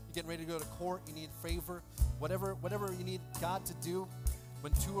anything, you're getting ready to go to court, you need favor, whatever you need God to do,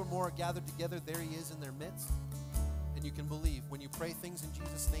 when two or more are gathered together, there He is in their midst. And you can believe. When you pray things in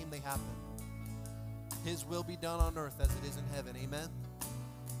Jesus' name, they happen. His will be done on earth as it is in heaven. Amen?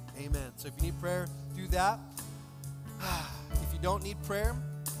 Amen. So if you need prayer, do that. If you don't need prayer,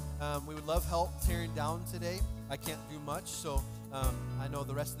 we would love help tearing down today. I can't do much, so I know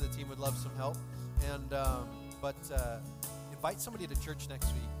the rest of the team would love some help. But invite somebody to church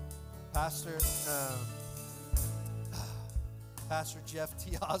next week. Pastor Jeff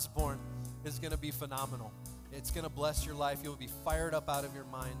T. Osborne is going to be phenomenal. It's going to bless your life. You'll be fired up out of your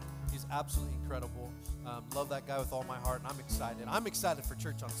mind. He's absolutely incredible. Love that guy with all my heart, and I'm excited. I'm excited for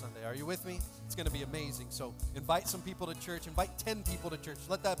church on Sunday. Are you with me? It's going to be amazing. So invite some people to church. Invite 10 people to church.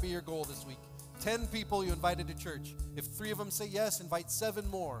 Let that be your goal this week. 10 people you invited to church. If 3 of them say yes, invite 7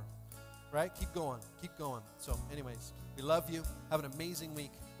 more. Right? Keep going. Keep going. So anyways, we love you. Have an amazing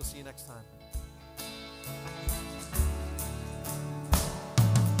week. We'll see you next time.